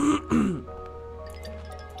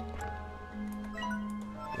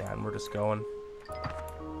 Yeah, and we're just going.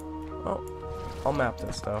 Oh, I'll map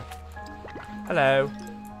this though. Hello.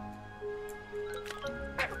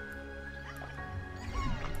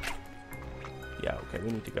 Yeah, okay,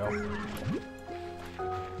 we need to go.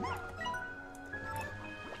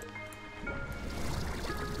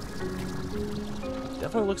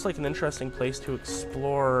 Definitely looks like an interesting place to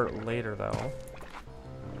explore later, though.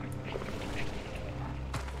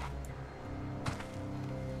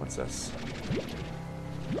 What's this?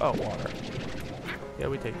 Oh, water. Yeah,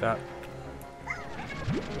 we take that.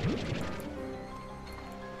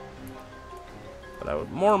 But I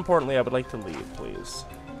would, more importantly, I would like to leave, please.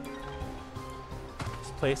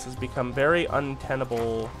 This place has become very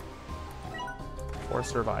untenable for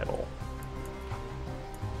survival.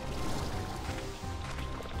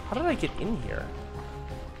 How did I get in here?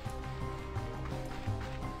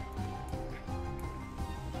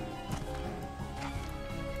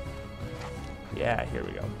 Yeah, here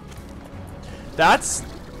we go. That's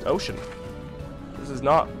ocean. This is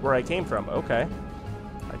not where I came from. Okay.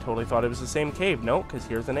 I totally thought it was the same cave. No, because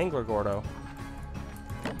here's an angler gordo.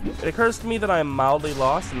 It occurs to me that I am mildly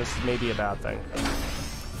lost, and this is maybe a bad thing.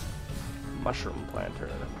 Mushroom planter.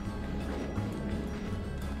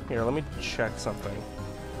 Here, let me check something.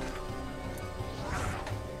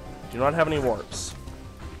 Do not have any warps.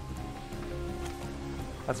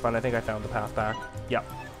 That's fine. I think I found the path back. Yep.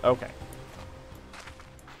 Okay.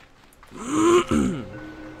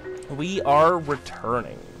 We are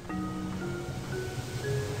returning.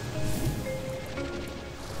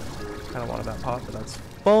 Kind of wanted that pot, but that's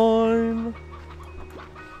fine.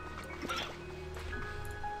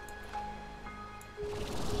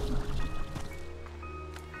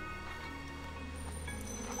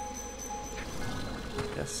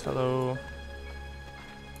 Yes, hello.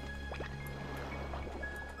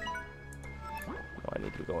 Oh, I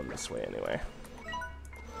need to be going this way anyway.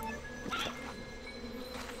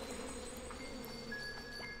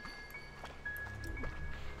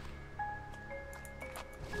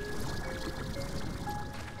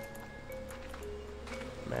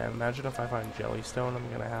 Man, imagine if I find Jellystone, I'm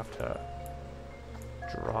gonna have to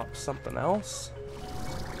drop something else.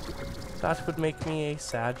 That would make me a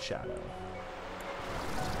sad shadow.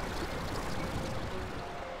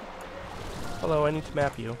 Hello, I need to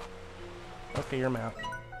map you. Okay, you're mapped.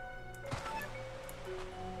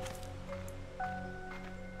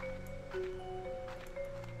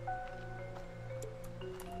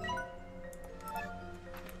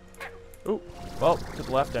 Ooh, well, to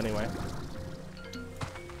the left anyway.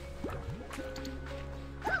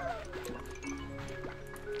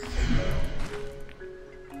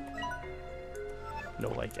 No,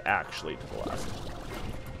 like, actually to the left.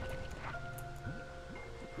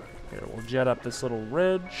 Here, we'll jet up this little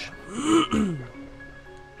ridge.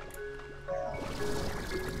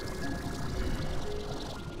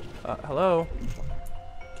 Hello?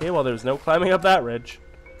 Okay, well, there's no climbing up that ridge.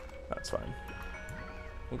 That's fine.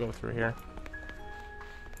 We'll go through here.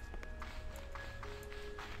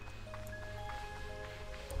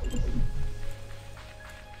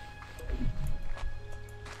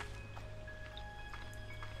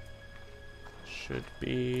 Should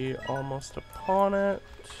be almost upon it.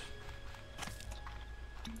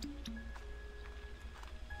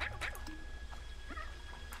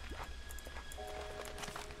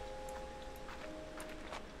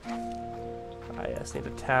 I just need a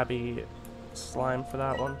tabby slime for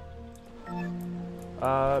that one.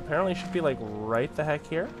 Apparently it should be like right the heck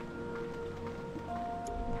here.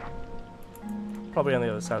 Probably on the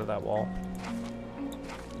other side of that wall.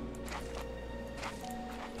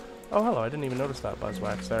 Oh, hello, I didn't even notice that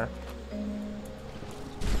buzzwax there.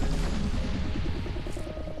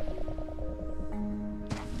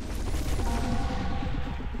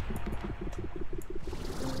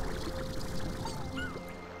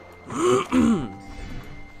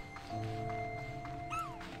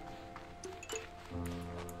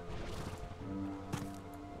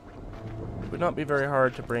 It would not be very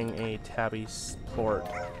hard to bring a tabby port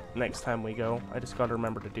next time we go. I just gotta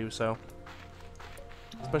remember to do so.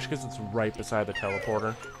 Especially because it's right beside the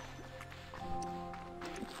teleporter.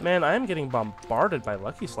 Man, I am getting bombarded by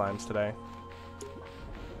lucky slimes today.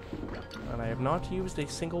 And I have not used a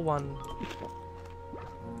single one.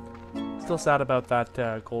 Still sad about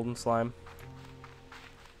that golden slime.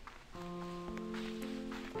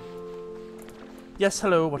 Yes,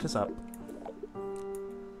 hello, what is up?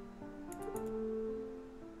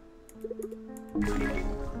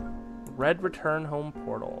 Red return home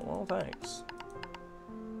portal. Well, thanks.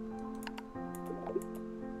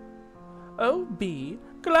 Oh, B,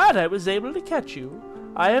 glad I was able to catch you.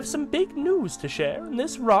 I have some big news to share, and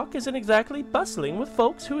this rock isn't exactly bustling with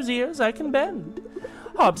folks whose ears I can bend.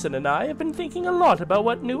 Hobson and I have been thinking a lot about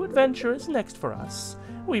what new adventure is next for us.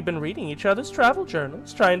 We've been reading each other's travel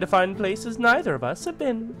journals, trying to find places neither of us have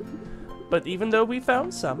been. But even though we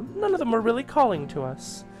found some, none of them were really calling to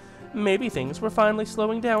us. Maybe things were finally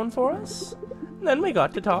slowing down for us? Then we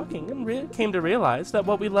got to talking and came to realize that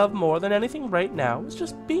what we love more than anything right now is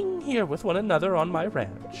just being here with one another on my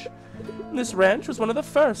ranch. This ranch was one of the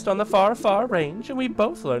first on the far, far range, and we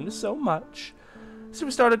both learned so much. So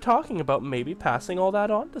we started talking about maybe passing all that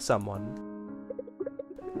on to someone.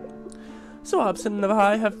 So Hobson and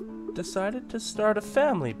I have decided to start a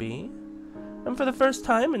family, Bee. And for the first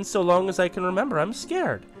time in so long as I can remember, I'm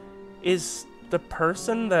scared. Is the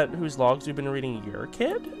person whose logs we've been reading your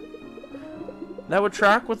kid? That would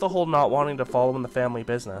track with the whole not wanting to follow in the family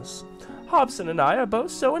business. Hobson and I are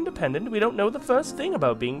both so independent we don't know the first thing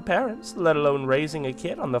about being parents, let alone raising a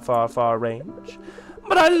kid on the far, far range.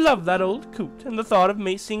 But I love that old coot, and the thought of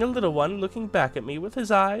me seeing a little one looking back at me with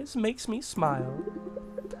his eyes makes me smile.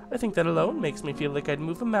 I think that alone makes me feel like I'd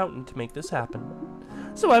move a mountain to make this happen.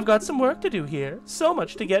 So I've got some work to do here, so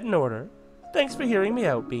much to get in order. Thanks for hearing me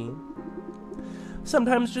out, Bean.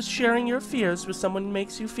 Sometimes just sharing your fears with someone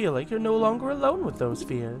makes you feel like you're no longer alone with those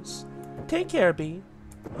fears. Take care, Bee.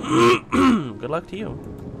 Good luck to you.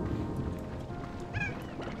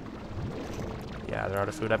 Yeah, they're out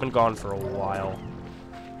of food. I've been gone for a while.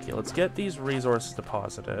 Okay, let's get these resources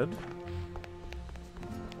deposited.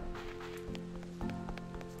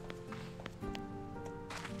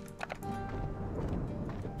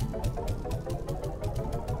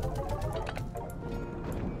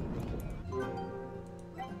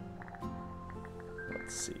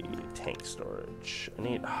 storage. I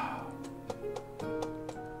need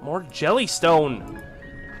more jellystone.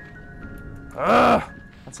 Ugh,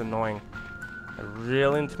 that's annoying. I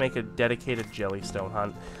really need to make a dedicated jellystone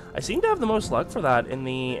hunt. I seem to have the most luck for that in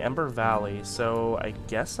the Ember Valley, so I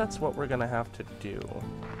guess that's what we're gonna have to do.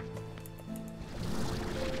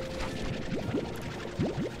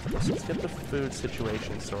 So let's get the food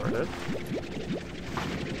situation sorted.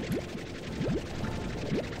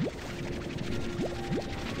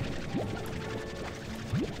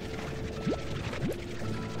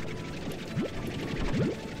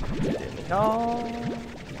 Anyhow.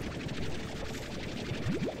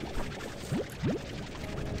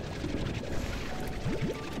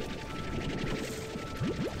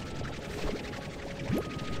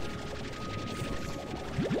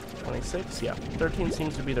 Yeah, 13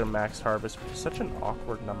 seems to be their max harvest, which is such an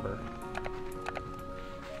awkward number.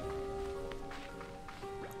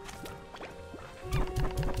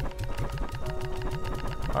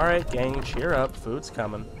 Alright, gang, cheer up. Food's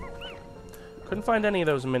coming. Couldn't find any of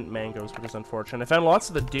those mint mangoes, which is unfortunate. I found lots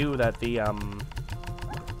of the dew that the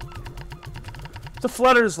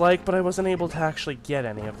flutters like, but I wasn't able to actually get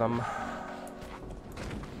any of them.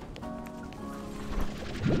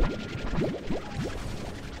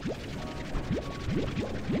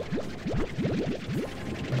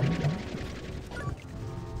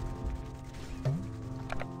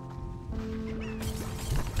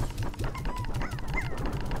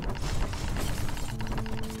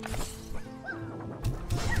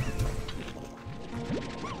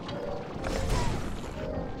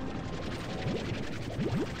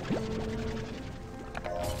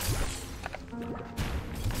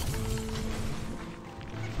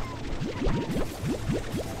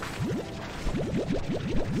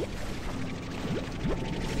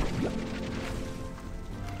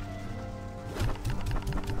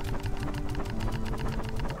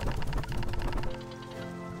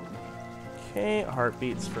 Okay,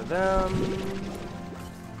 heartbeats for them.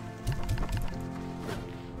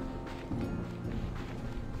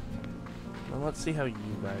 Now let's see how you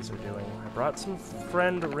guys are doing. I brought some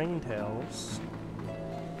friend ringtails.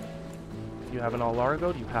 You haven't all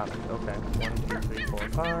largoed? You haven't. Okay. 1, 2, 3, 4,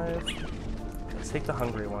 5. Let's take the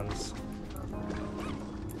hungry ones.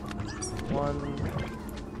 1,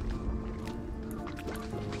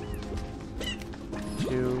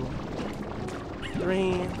 2,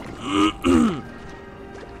 3.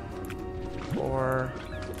 4,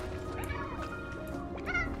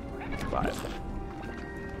 5.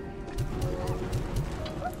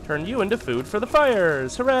 Turn you into food for the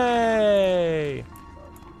fires! Hooray!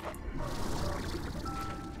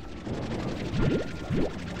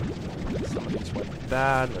 Some of these went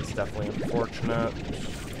bad. That's definitely unfortunate.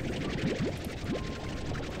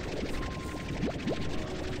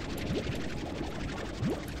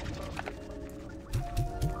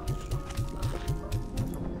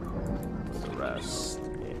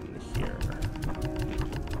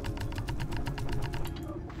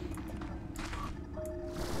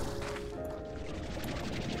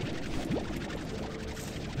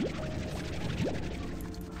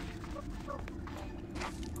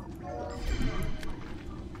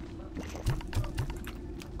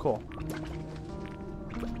 Cool.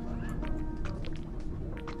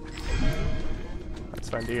 That's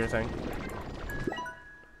fine, do your thing.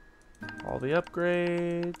 All the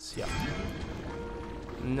upgrades, yeah.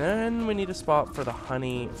 And then we need a spot for the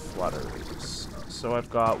honey flutters. So I've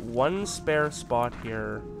got one spare spot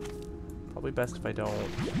here. Probably best if I don't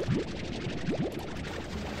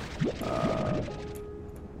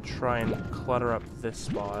try and clutter up this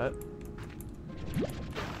spot.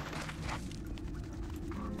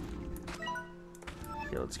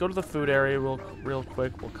 Here, let's go to the food area real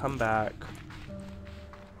quick. We'll come back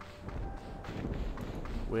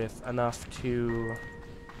with enough to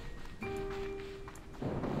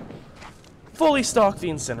fully stock the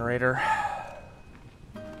incinerator.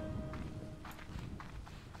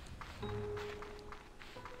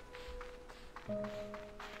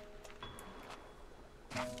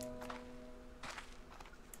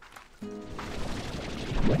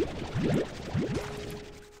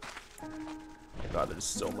 God, there's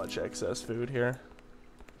so much excess food here.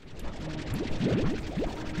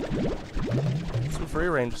 Some free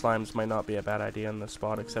range slimes might not be a bad idea in this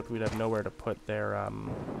spot, except we'd have nowhere to put their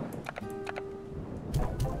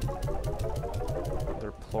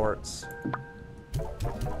plorts.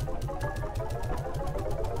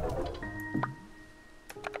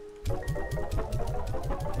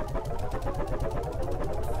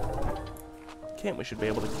 Okay, we should be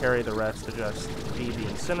able to carry the rest to just feed the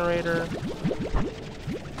incinerator.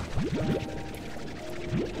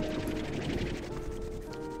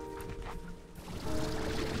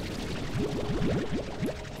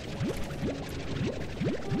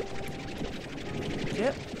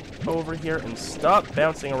 over here and stop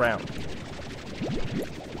bouncing around.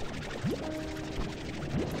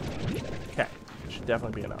 Okay, should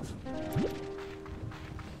definitely be enough.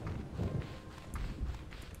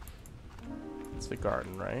 It's the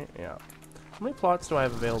garden, right? Yeah. How many plots do I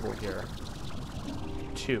have available here?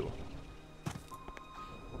 2.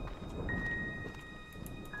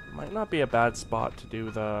 Might not be a bad spot to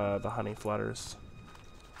do the honey flutters.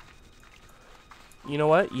 You know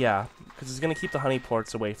what? Yeah, because it's going to keep the honey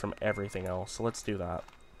plorts away from everything else. So let's do that.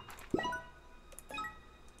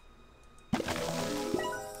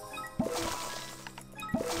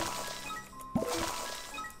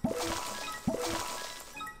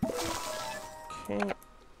 Okay.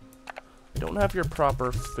 Don't have your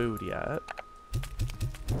proper food yet.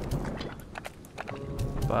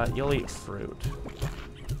 But you'll eat fruit.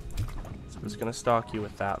 So I'm just going to stock you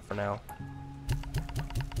with that for now.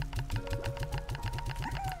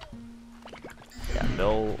 Yeah,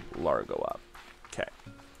 Bill Largo up. Okay.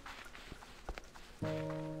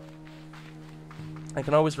 I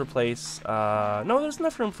can always replace... no, there's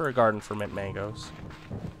enough room for a garden for mint mangoes.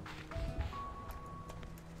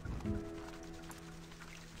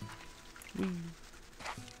 Whee.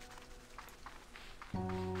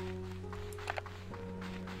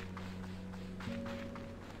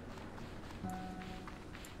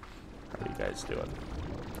 How are you guys doing?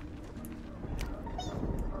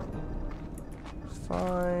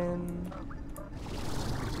 Fine.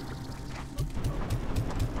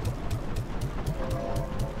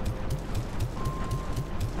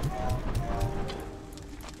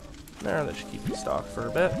 There, that should keep you stocked for a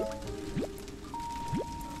bit.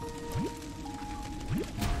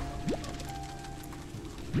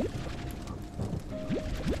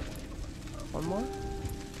 One more?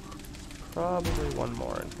 Probably one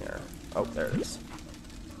more in here. Oh, there it is.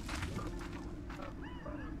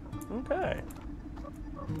 Okay.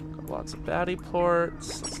 Got lots of baddie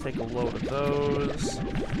plorts. Let's take a load of those.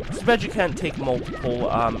 It's too bad you can't take multiple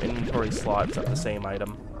inventory slots of the same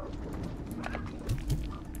item.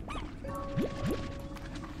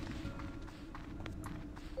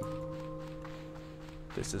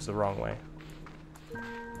 This is the wrong way.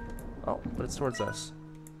 Oh, but it's towards us.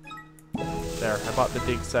 There, I bought the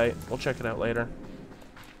dig site. We'll check it out later.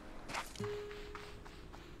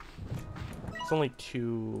 It's only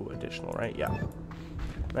 2 additional, right? Yeah.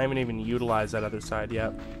 I haven't even utilized that other side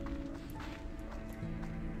yet.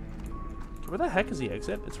 Okay, where the heck is the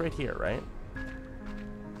exit? It's right here, right?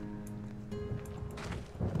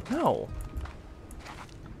 No.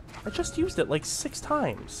 I just used it like 6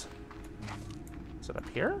 times. Is it up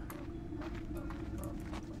here?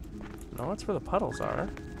 No, that's where the puddles are.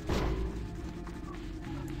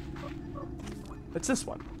 It's this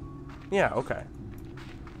one. Yeah, okay.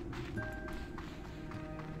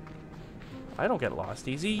 I don't get lost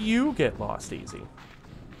easy, you get lost easy.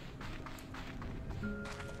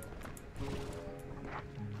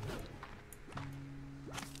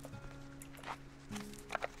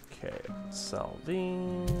 Okay, sell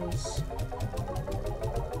these.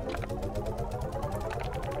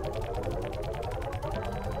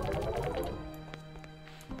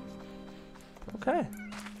 Okay.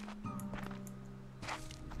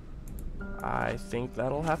 I think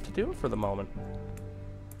that'll have to do it for the moment.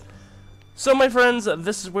 So my friends,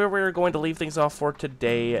 this is where we're going to leave things off for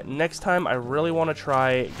today. Next time, I really want to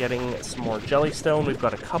try getting some more jellystone. We've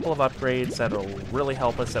got a couple of upgrades that'll really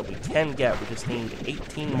help us that we can get. We just need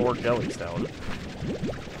 18 more jellystone.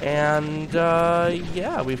 And,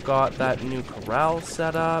 yeah, we've got that new corral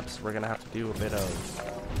set up, so we're going to have to do a bit of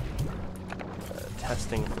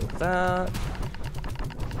testing for that.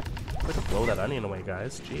 Way to blow that onion away,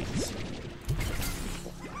 guys. Jeez.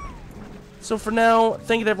 So for now,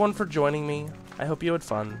 thank you to everyone for joining me. I hope you had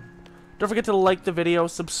fun. Don't forget to like the video,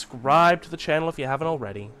 subscribe to the channel if you haven't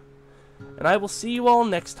already. And I will see you all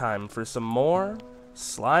next time for some more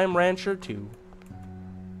Slime Rancher 2.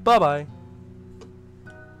 Bye-bye.